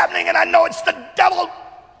 Stuff's happening and I know it's the devil.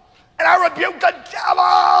 And I rebuke the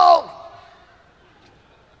devil.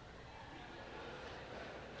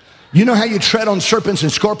 You know how you tread on serpents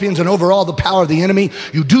and scorpions and over all the power of the enemy?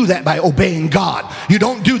 You do that by obeying God. You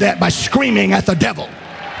don't do that by screaming at the devil.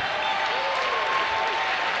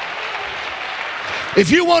 If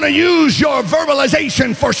you want to use your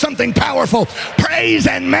verbalization for something powerful, praise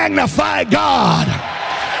and magnify God.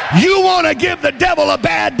 You want to give the devil a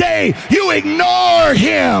bad day, you ignore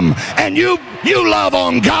him and you love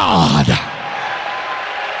on God.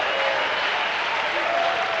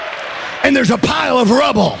 And there's a pile of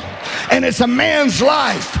rubble, and it's a man's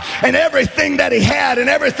life and everything that he had and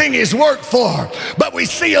everything he's worked for. But we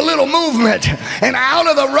see a little movement, and out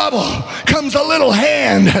of the rubble comes a little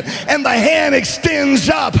hand, and the hand extends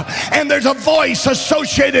up, and there's a voice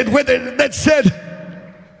associated with it that said,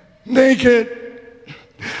 naked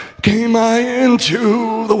came I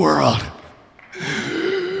into the world.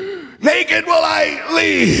 Naked will I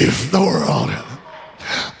leave the world.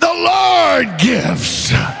 The Lord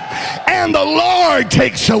gives, and the Lord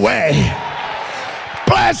takes away.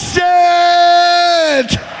 Blessed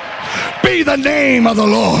be the name of the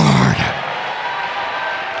Lord.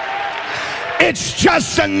 It's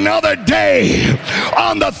just another day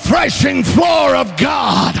on the threshing floor of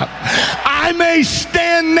God. I may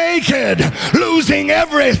stand naked, losing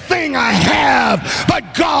everything I have,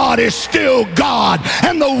 but God is still God,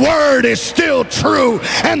 and the word is still true,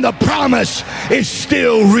 and the promise is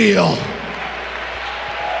still real.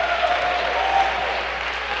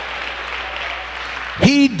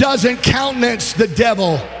 He doesn't countenance the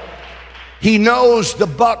devil. He knows the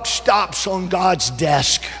buck stops on God's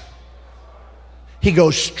desk. He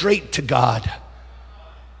goes straight to God.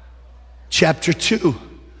 Chapter 2,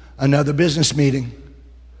 another business meeting.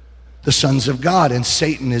 The sons of God, and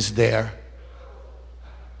Satan is there.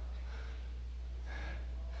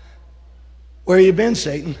 Where you been,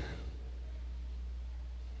 Satan?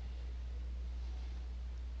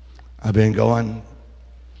 I've been going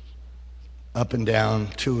up and down,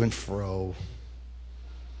 to and fro.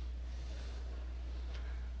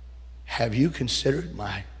 Have you considered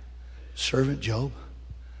my servant Job?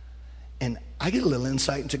 And I get a little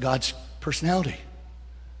insight into God's personality.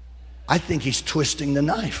 I think he's twisting the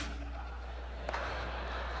knife.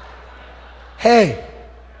 Hey.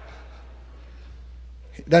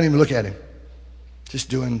 Don't even look at him. Just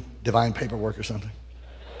doing divine paperwork or something.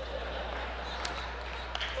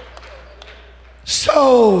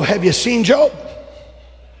 So, have you seen Job?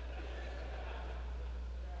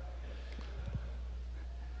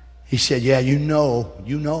 He said, yeah, you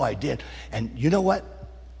know I did. And you know what?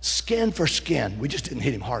 Skin for skin. We just didn't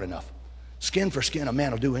hit him hard enough. Skin for skin, a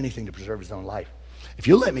man will do anything to preserve his own life. If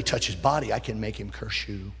you let me touch his body, I can make him curse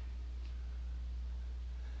you.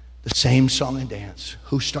 The same song and dance.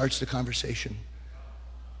 Who starts the conversation?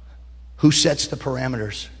 Who sets the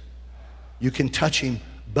parameters? You can touch him,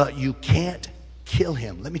 but you can't kill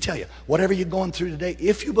him. Let me tell you, whatever you're going through today,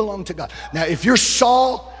 if you belong to God. Now, if you're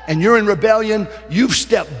Saul and you're in rebellion, you've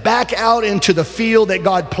stepped back out into the field that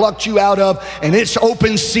God plucked you out of, and it's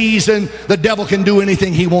open season. The devil can do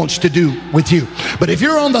anything he wants to do with you. But if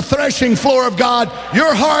you're on the threshing floor of God,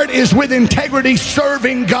 your heart is with integrity,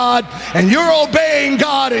 serving God, and you're obeying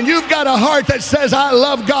God, and you've got a heart that says, I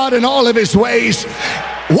love God in all of his ways.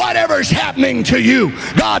 Whatever's happening to you,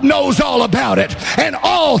 God knows all about it. And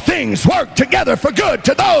all things work together for good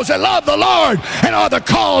to those that love the Lord and are the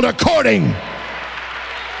called according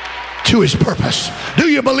to his purpose. Do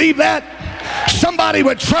you believe that? Somebody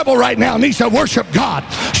with trouble right now needs to worship God.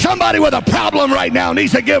 Somebody with a problem right now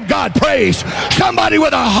needs to give God praise. Somebody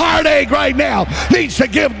with a heartache right now needs to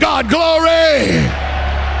give God glory.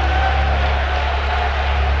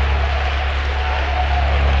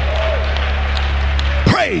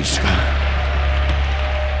 Praise God.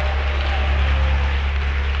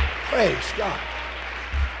 Praise God.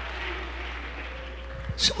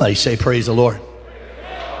 Somebody say, praise the Lord.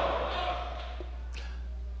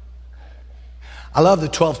 I love the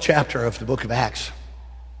 12th chapter of the book of Acts.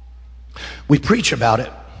 We preach about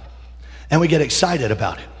it and we get excited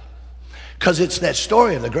about it because it's that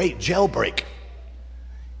story of the great jailbreak.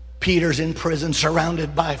 Peter's in prison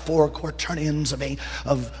surrounded by 4 quaternions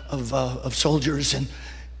of soldiers, and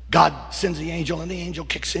God sends the angel, and the angel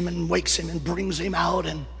kicks him and wakes him and brings him out,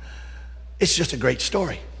 and it's just a great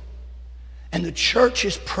story. And the church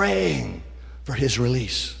is praying for his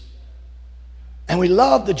release. And we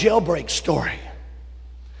love the jailbreak story.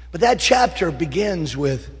 But that chapter begins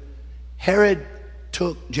with Herod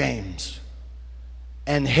took James,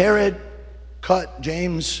 and Herod cut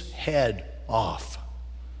James' head off.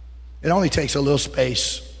 It only takes a little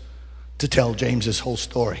space to tell James's whole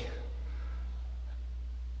story.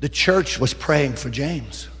 The church was praying for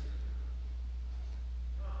James,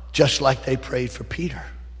 just like they prayed for Peter.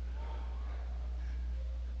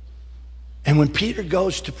 And when Peter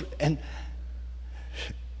goes to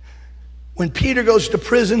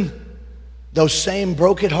prison, those same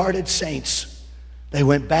brokenhearted saints, they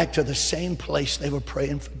went back to the same place they were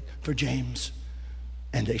praying for James,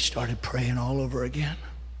 and they started praying all over again.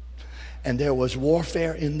 And there was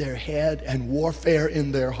warfare in their head and warfare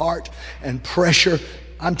in their heart and pressure.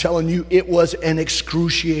 I'm telling you, it was an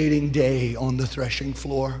excruciating day on the threshing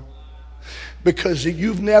floor. Because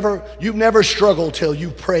you've never struggled till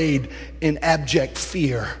you prayed in abject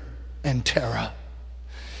fear and terror.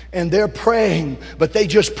 And they're praying, but they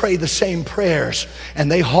just pray the same prayers.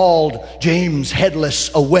 And they hauled James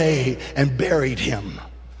headless away and buried him.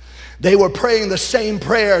 They were praying the same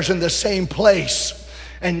prayers in the same place.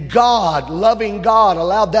 And God, loving God,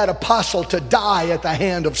 allowed that apostle to die at the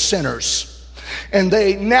hand of sinners. And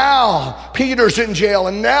now Peter's in jail,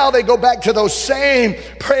 and now they go back to those same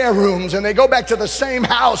prayer rooms, and they go back to the same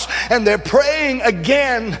house, and they're praying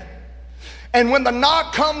again. And when the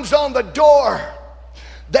knock comes on the door,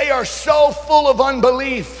 they are so full of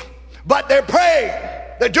unbelief, but they're praying.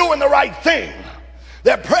 They're doing the right thing.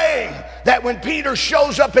 They're praying that when Peter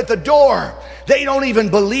shows up at the door, they don't even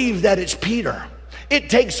believe that it's Peter. It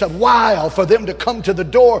takes a while for them to come to the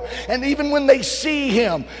door. And even when they see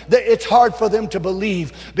him, it's hard for them to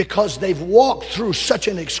believe because they've walked through such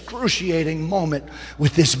an excruciating moment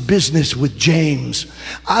with this business with James.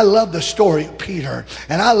 I love the story of Peter,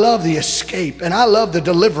 and I love the escape, and I love the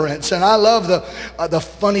deliverance, and I love the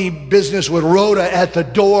funny business with Rhoda at the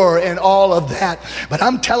door and all of that. But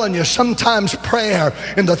I'm telling you, sometimes prayer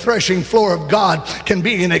in the threshing floor of God can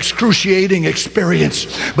be an excruciating experience.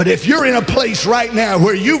 But if you're in a place right now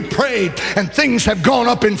where you've prayed and things have gone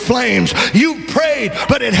up in flames, you've prayed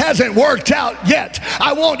but it hasn't worked out yet,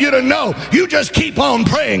 I want you to know, you just keep on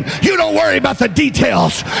praying. You don't worry about the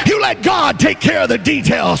details. You let God take care of the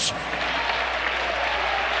details.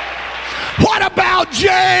 What about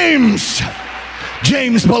James?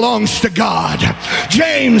 James belongs to God.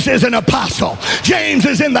 James is an apostle. James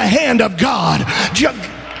is in the hand of God.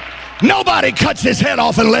 Nobody cuts his head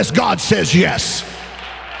off unless God says yes.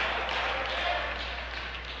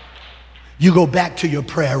 You go back to your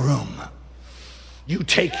prayer room. You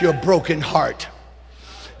take your broken heart.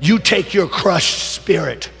 You take your crushed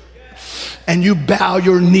spirit. and you bow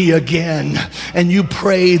your knee again, and you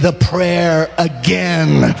pray the prayer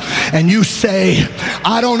again, and you say,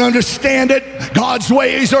 I don't understand it. God's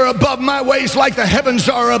ways are above my ways like the heavens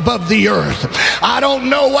are above the earth. I don't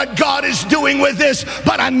know what God is doing with this,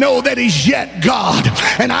 but I know that he's yet God.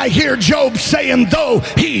 And I hear Job saying, though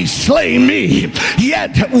he slay me,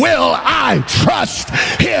 yet will I trust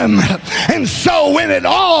him. And so when it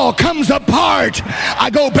all comes apart, I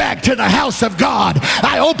go back to the house of God.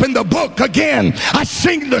 I open the book again. I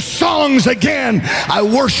sing the songs again. I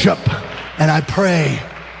worship and I pray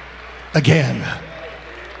again.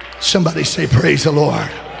 Somebody say, praise the Lord.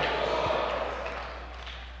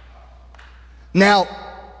 Now,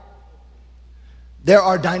 there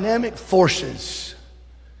are dynamic forces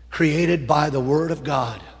created by the Word of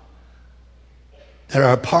God that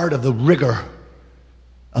are a part of the rigor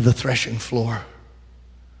of the threshing floor.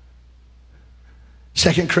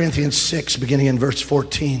 2 Corinthians 6, beginning in verse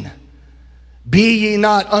 14. Be ye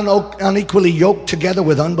not unequally yoked together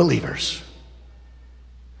with unbelievers.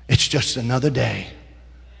 It's just another day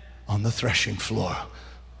on the threshing floor.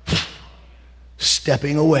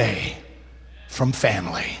 Stepping away from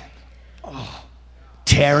family.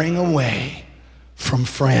 Tearing away from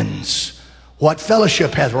friends. What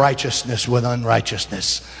fellowship hath righteousness with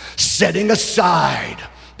unrighteousness? Setting aside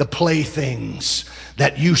the playthings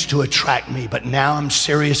that used to attract me, but now I'm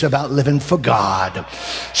serious about living for God.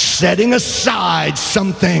 Setting aside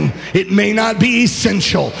something, it may not be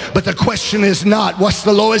essential, but the question is not what's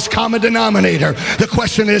the lowest common denominator. The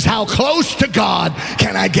question is, how close to God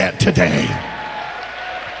can I get today?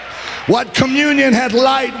 What communion had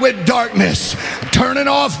light with darkness? Turning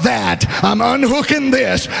off that. I'm unhooking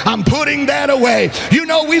this. I'm putting that away. You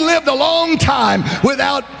know, we lived a long time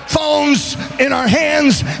without phones in our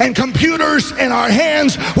hands and computers in our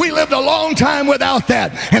hands. We lived a long time without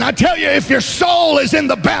that. And I tell you, if your soul is in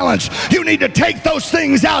the balance, you need to take those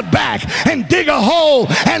things out back and dig a hole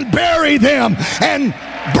and bury them and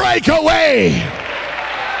break away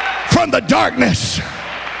from the darkness.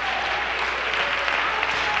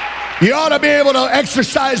 You ought to be able to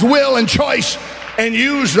exercise will and choice and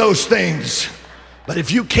use those things. But if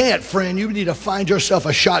you can't, friend, you need to find yourself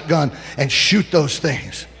a shotgun and shoot those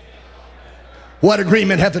things. What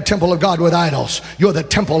agreement hath the temple of God with idols? You're the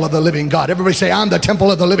temple of the living God. Everybody say, I'm the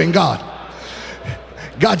temple of the living God.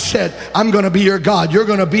 God said, I'm going to be your God. You're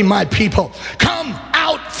going to be my people. Come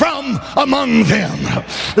out from among them.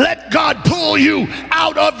 Let God pull you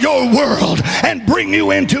out of your world and bring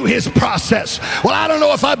you into his process. Well, I don't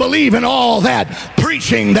know if I believe in all that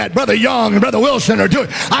preaching that Brother Young and Brother Wilson are doing.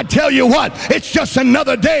 I tell you what, it's just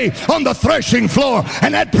another day on the threshing floor,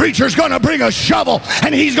 and that preacher's going to bring a shovel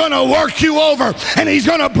and he's going to work you over and he's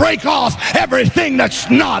going to break off everything that's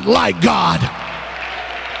not like God.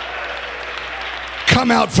 Come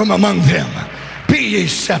out from among them. Be ye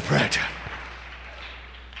separate.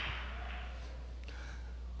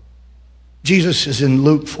 Jesus is in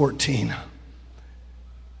Luke 14.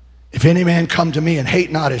 If any man come to me and hate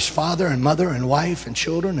not his father and mother and wife and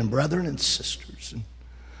children and brethren and sisters and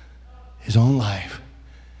his own life,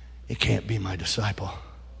 he can't be my disciple.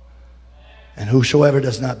 And whosoever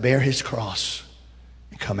does not bear his cross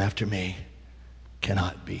and come after me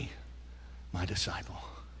cannot be my disciple.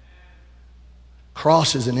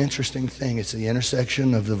 Cross is an interesting thing. It's the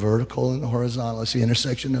intersection of the vertical and the horizontal. It's the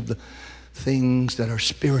intersection of the things that are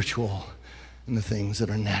spiritual and the things that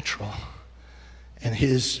are natural. And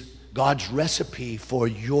God's recipe for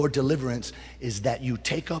your deliverance is that you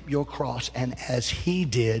take up your cross and, as he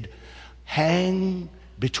did, hang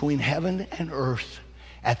between heaven and earth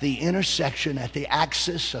at the intersection, at the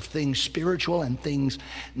axis of things spiritual and things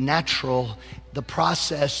natural, the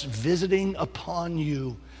process visiting upon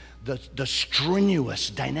you the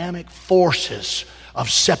strenuous, dynamic forces of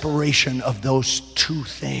separation of those two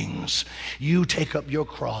things. You take up your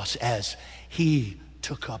cross as he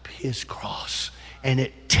took up his cross, and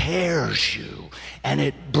it tears you and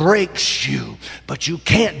it breaks you, but you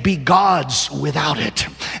can't be God's without it,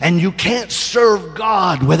 and you can't serve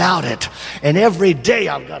God without it. And every day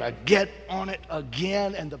I've got to get on it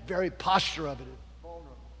again, and the very posture of it is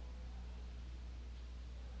vulnerable.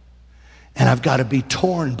 And I've got to be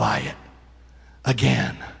torn by it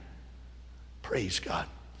again. Praise God.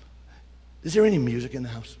 Is there any music in the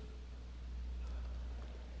house?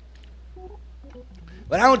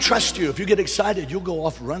 But I don't trust you. If you get excited, you'll go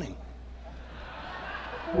off running.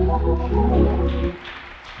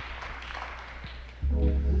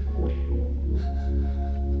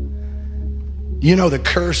 You know the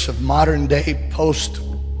curse of modern day post,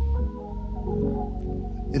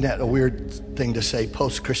 isn't that a weird thing to say,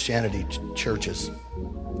 post-Christianity churches?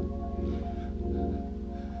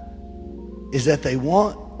 is that they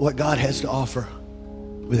want what God has to offer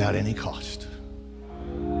without any cost.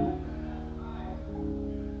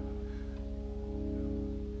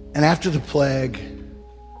 And after the plague,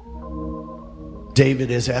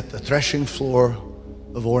 David is at the threshing floor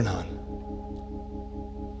of Ornan.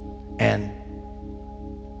 And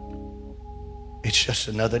it's just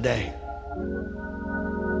another day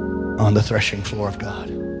on the threshing floor of God.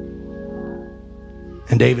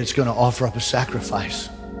 And David's going to offer up a sacrifice.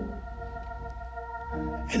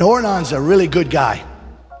 And Ornan's a really good guy.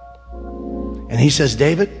 And he says,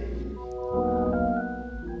 David,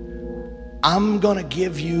 I'm going to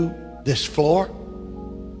give you this floor.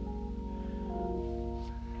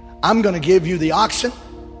 I'm going to give you the oxen.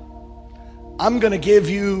 I'm going to give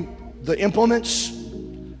you the implements.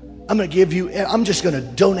 I'm just going to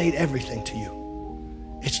donate everything to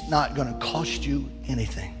you. It's not going to cost you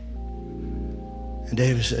anything. And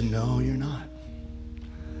David said, no, you're not.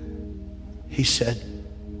 He said,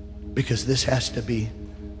 because this has to be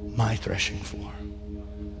my threshing floor.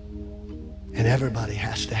 And everybody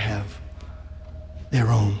has to have their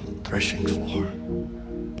own threshing floor.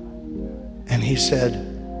 And he said,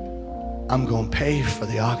 I'm going to pay for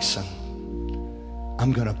the oxen.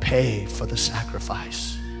 I'm going to pay for the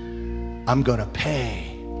sacrifice. I'm going to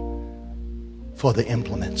pay for the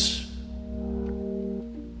implements.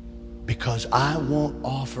 Because I won't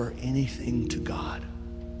offer anything to God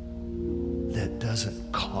that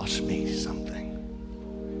doesn't cost me something.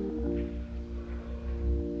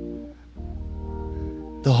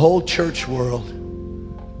 The whole church world,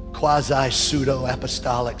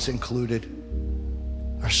 quasi-pseudo-apostolics included,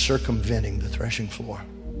 are circumventing the threshing floor.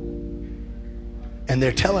 And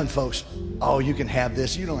they're telling folks, oh, you can have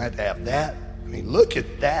this, you don't have to have that. I mean, look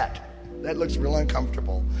at that. That looks real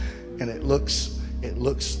uncomfortable. And it looks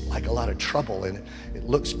like a lot of trouble, and it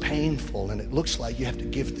looks painful, and it looks like you have to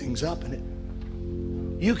give things up.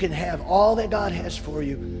 And you can have all that God has for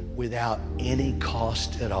you without any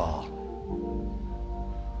cost at all.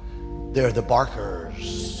 They're the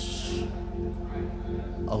barkers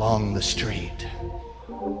along the street.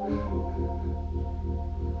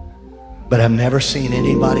 But I've never seen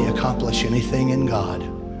anybody accomplish anything in God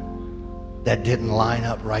that didn't line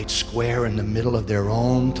up right square in the middle of their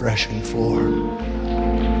own threshing floor.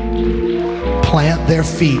 Plant their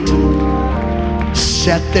feet,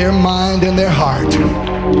 set their mind and their heart,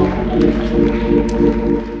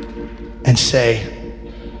 and say,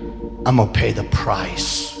 I'm going to pay the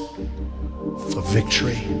price for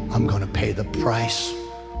victory. I'm going to pay the price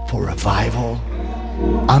for revival.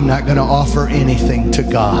 I'm not going to offer anything to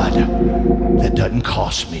God that doesn't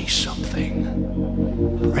cost me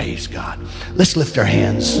something. Praise God. Let's lift our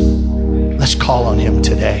hands. Let's call on him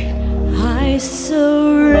today. I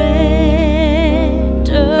surrender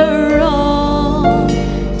all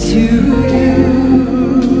to you.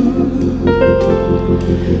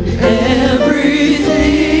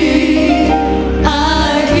 Everything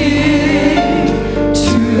I give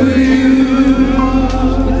to you.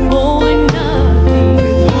 Withholding nothing.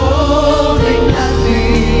 Withholding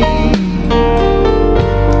nothing.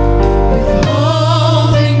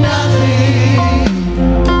 Withholding nothing.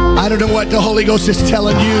 I don't know what the Holy Ghost is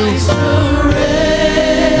telling you,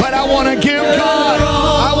 but I want to give God,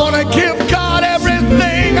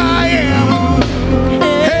 everything I am.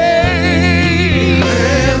 Hey,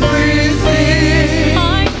 everything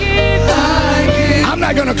I give. I'm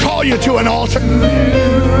not going to call you to an altar.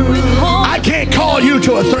 I can't call you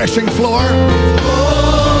to a threshing floor.